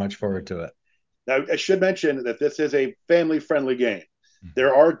looking very much forward to it. Now, I should mention that this is a family friendly game. Mhm.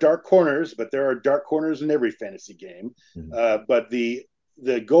 There are dark corners, but there are dark corners in every fantasy game. Mhm. But the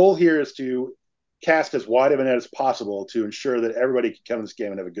goal here is to cast as wide of a net as possible to ensure that everybody can come to this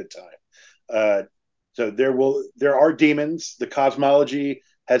game and have a good time. Uh, so there are demons. The cosmology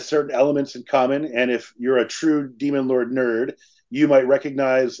has certain elements in common, and if you're a true demon lord nerd, you might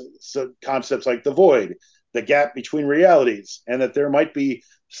recognize some concepts like the void, the gap between realities, and that there might be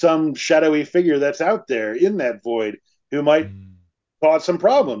some shadowy figure that's out there in that void who might Mm. cause some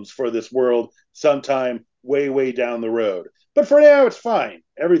problems for this world sometime way, way down the road. But for now, it's fine.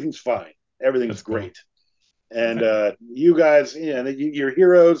 Everything's fine. Everything's That's cool. great. And I, you guys, your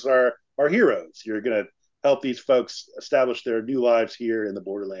heroes are heroes. You're gonna help these folks establish their new lives here in the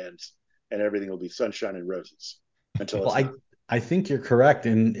Borderlands, and everything will be sunshine and roses until Well, it's not. I think you're correct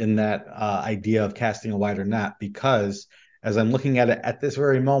in that idea of casting a wider net because as I'm looking at it at this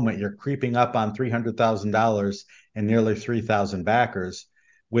very moment, you're creeping up on $300,000 and nearly 3,000 backers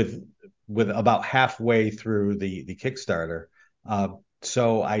with about halfway through the Kickstarter. Uh,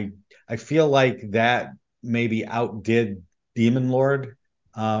 so I feel like that maybe outdid Demon Lord,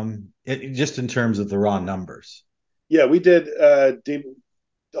 just in terms of the raw numbers. Yeah, we did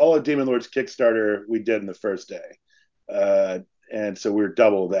all of Demon Lord's Kickstarter. We did in the first day, uh, and so we are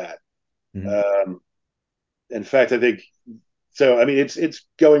double that. Mhm. Um, in fact, I think so. I mean, it's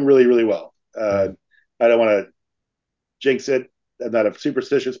going really, really well. Yeah. I don't want to jinx it. I'm not a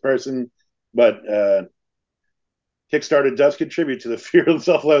superstitious person, but Kickstarter does contribute to the fear and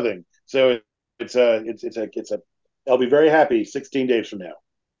self-loathing. So it's a. I'll be very happy 16 days from now.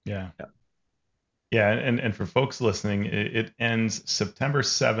 yeah. Yeah, and for folks listening, it ends September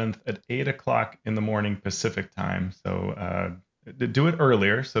 7th at 8 o'clock in the morning Pacific time. So do it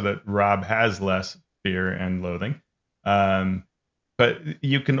earlier so that Rob has less fear and loathing. Um, but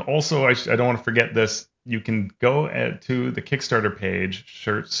you can also, I don't want to forget this, you can go to the Kickstarter page,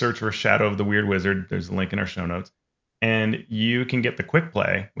 search for Shadow of the Weird Wizard. There's a link in our show notes. And you can get the quick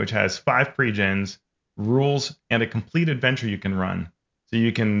play, which has 5 pre-gens, rules, and a complete adventure you can run. So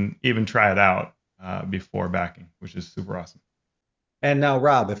you can even try it out before backing, which is super awesome. And now,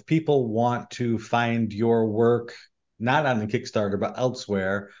 Rob, if people want to find your work, not on the Kickstarter, but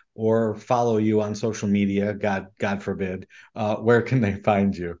elsewhere, or follow you on social media, God forbid, where can they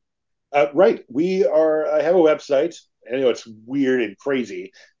find you? Right. We are. I have a website. I know it's weird and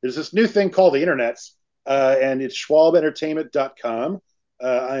crazy. There's this new thing called the internet, and it's schwalbentertainment.com.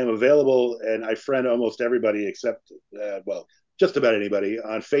 I am available, and I friend almost everybody except, well, just about anybody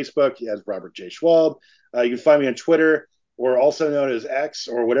on Facebook as Robert J. Schwalb. You can find me on Twitter, or also known as X,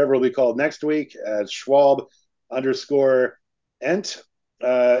 or whatever it'll be called next week, as Schwalb underscore ent.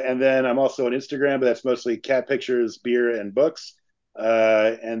 And then I'm also on Instagram, but that's mostly cat pictures, beer, and books.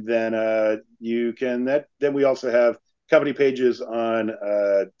 And then you can that. Then we also have company pages on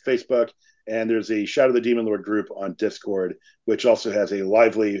Facebook, and there's a Shadow of the Demon Lord group on Discord, which also has a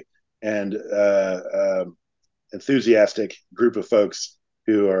lively and enthusiastic group of folks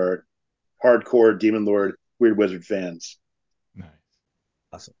who are hardcore Demon Lord Weird Wizard fans. Nice.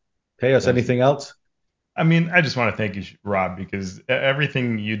 Awesome. Teos, Awesome. anything else? I mean, I just want to thank you, Rob, because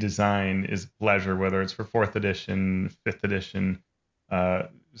everything you design is a pleasure, whether it's for fourth edition, fifth edition, uh,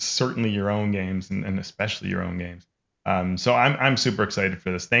 certainly your own games, and especially your own games. So I'm super excited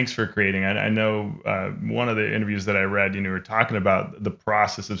for this. Thanks for creating. I know one of the interviews that I read, you were talking about the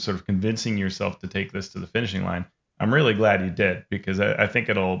process of sort of convincing yourself to take this to the finishing line. I'm really glad you did, because I think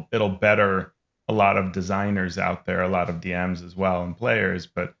it'll better a lot of designers out there, a lot of DMs as well, and players,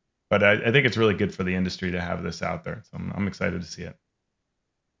 but I think it's really good for the industry to have this out there. So I'm excited to see it.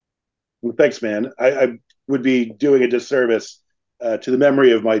 Well, thanks, man. I would be doing a disservice to the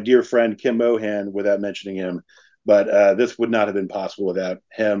memory of my dear friend Kim Mohan without mentioning him. But this would not have been possible without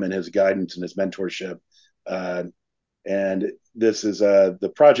him and his guidance and his mentorship. Uh, and this is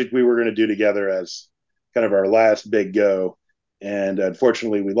the project we were going to do together as kind of our last big go. And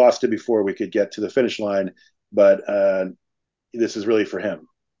unfortunately, we lost it before we could get to the finish line. But this is really for him.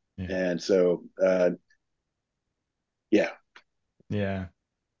 Yeah. And so, yeah. Yeah.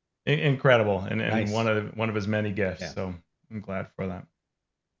 Incredible. And Nice. one of his many gifts. Yeah. So I'm glad for that.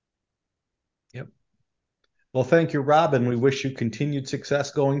 Yep. Well, thank you, Rob, and we wish you continued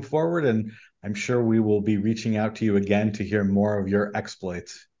success going forward. And I'm sure we will be reaching out to you again to hear more of your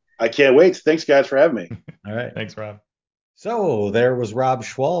exploits. I can't wait. Thanks, guys, for having me. All right. Thanks, Rob. So there was Rob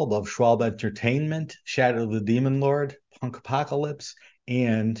Schwalb of Schwalb Entertainment, Shadow of the Demon Lord, Punk Apocalypse,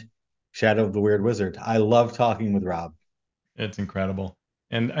 and Shadow of the Weird Wizard. I love talking with Rob. It's incredible.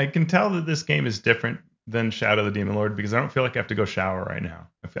 And I can tell that this game is different than Shadow of the Demon Lord because I don't feel like I have to go shower right now.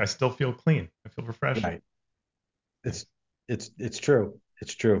 I still feel clean. I feel refreshed. Right. It's it's true.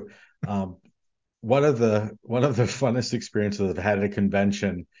 It's true. Um, one of the funnest experiences I've had at a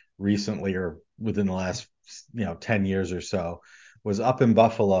convention recently or within the last 10 years or so was up in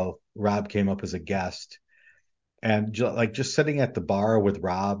Buffalo. Rob came up as a guest, and just sitting at the bar with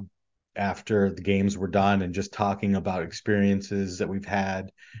Rob after the games were done and just talking about experiences that we've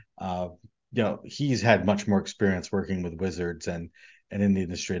had. Uh, he's had much more experience working with wizards and in the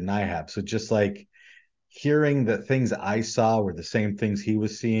industry than I have. So just like hearing that things I saw were the same things he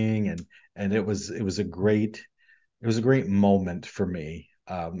was seeing, and it was a great moment for me.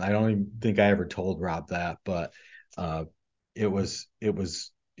 I don't even think I ever told Rob that, but uh, it was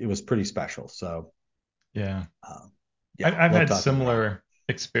pretty special. So Yeah. yeah, I've love had talking to Rob. similar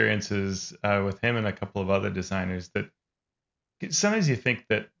experiences with him and a couple of other designers that sometimes you think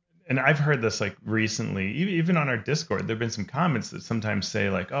that, and I've heard this like recently, even on our Discord, there have been some comments that sometimes say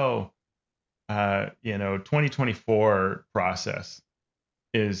like, oh, 2024 process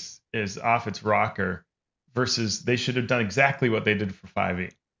is off its rocker versus they should have done exactly what they did for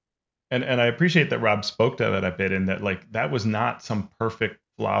 5e. And I appreciate that Rob spoke to that a bit in that like that was not some perfect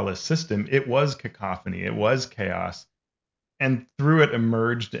flawless system. It was cacophony, it was chaos. And through it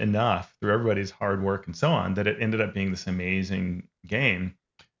emerged enough through everybody's hard work and so on that it ended up being this amazing game,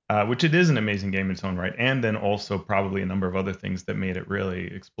 which it is an amazing game in its own right. And then also probably a number of other things that made it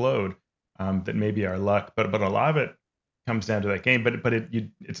really explode, that maybe are luck, but a lot of it comes down to that game.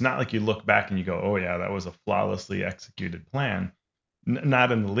 It's not like you look back and you go, oh yeah, that was a flawlessly executed plan.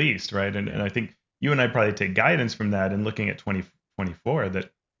 Not in the least, right? And Yeah, I think you and I probably take guidance from that in looking at 2024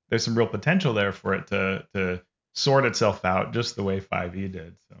 that there's some real potential there for it to sort itself out just the way 5e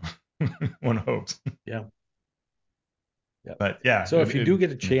did. So one hopes. yeah, yeah. But yeah, So if you do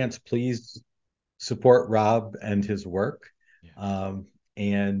get a yeah, chance, please support Rob and his work. yeah. Um,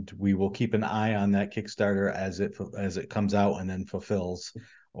 and we will keep an eye on that Kickstarter as it comes out and then fulfills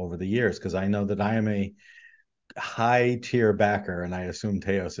over the years, because I know that I am a high tier backer, and I assume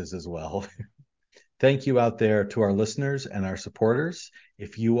Teos is as well. Thank you out there to our listeners and our supporters.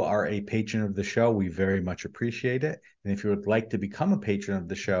 If you are a patron of the show, we very much appreciate it. And if you would like to become a patron of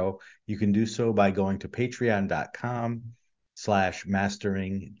the show, you can do so by going to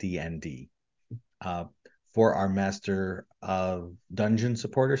patreon.com/masteringdnd. For our Master of Dungeon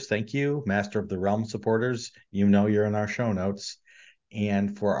supporters, thank you. Master of the Realm supporters, you know you're in our show notes.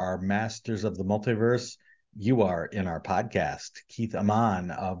 And for our Masters of the Multiverse, you are in our podcast. Keith Amon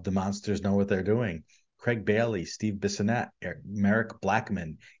of The Monsters Know What They're Doing, Craig Bailey, Steve Bissonette, Merrick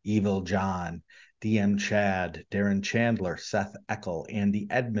Blackman, Evil John, DM Chad, Darren Chandler, Seth Eckel, Andy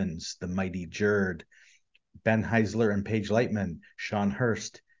Edmonds, The Mighty Jerd, Ben Heisler and Paige Lightman, Sean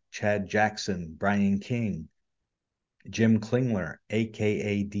Hurst, Chad Jackson, Brian King, Jim Klingler,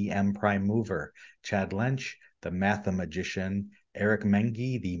 aka DM Prime Mover, Chad Lynch, the Mathemagician, Eric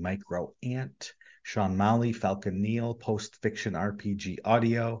Mengi, the Micro Ant, Sean Malley, Falcon Neal, Post Fiction RPG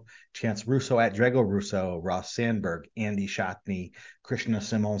Audio, Chance Russo at Drago Russo, Ross Sandberg, Andy Shotney, Krishna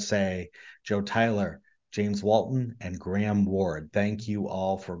Simonse, Joe Tyler, James Walton, and Graham Ward. Thank you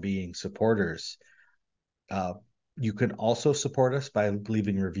all for being supporters. You can also support us by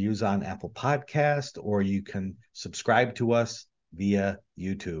leaving reviews on Apple Podcast, or you can subscribe to us via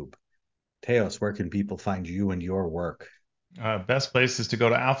YouTube. Teos, where can people find you and your work? Best place is to go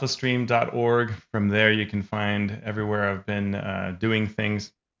to alphastream.org. From there, you can find everywhere I've been doing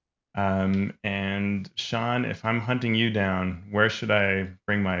things. And Sean, if I'm hunting you down, where should I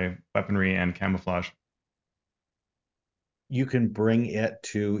bring my weaponry and camouflage? You can bring it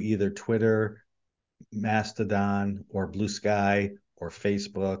to either Twitter, Mastodon, or Blue Sky, or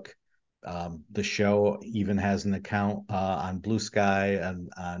Facebook. The show even has an account on Blue Sky and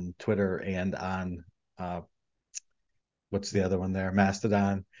on Twitter and on what's the other one there?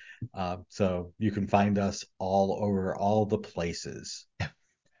 Mastodon. So you can find us all over all the places.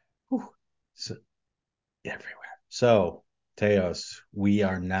 Whew. So, everywhere. So, Teos, we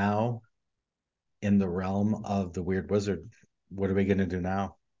are now in the realm of the Weird Wizard. What are we going to do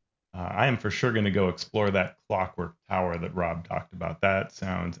now? I am for sure going to go explore that clockwork tower that Rob talked about. That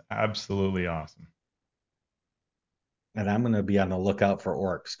sounds absolutely awesome. And I'm going to be on the lookout for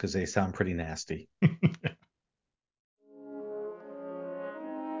orcs because they sound pretty nasty.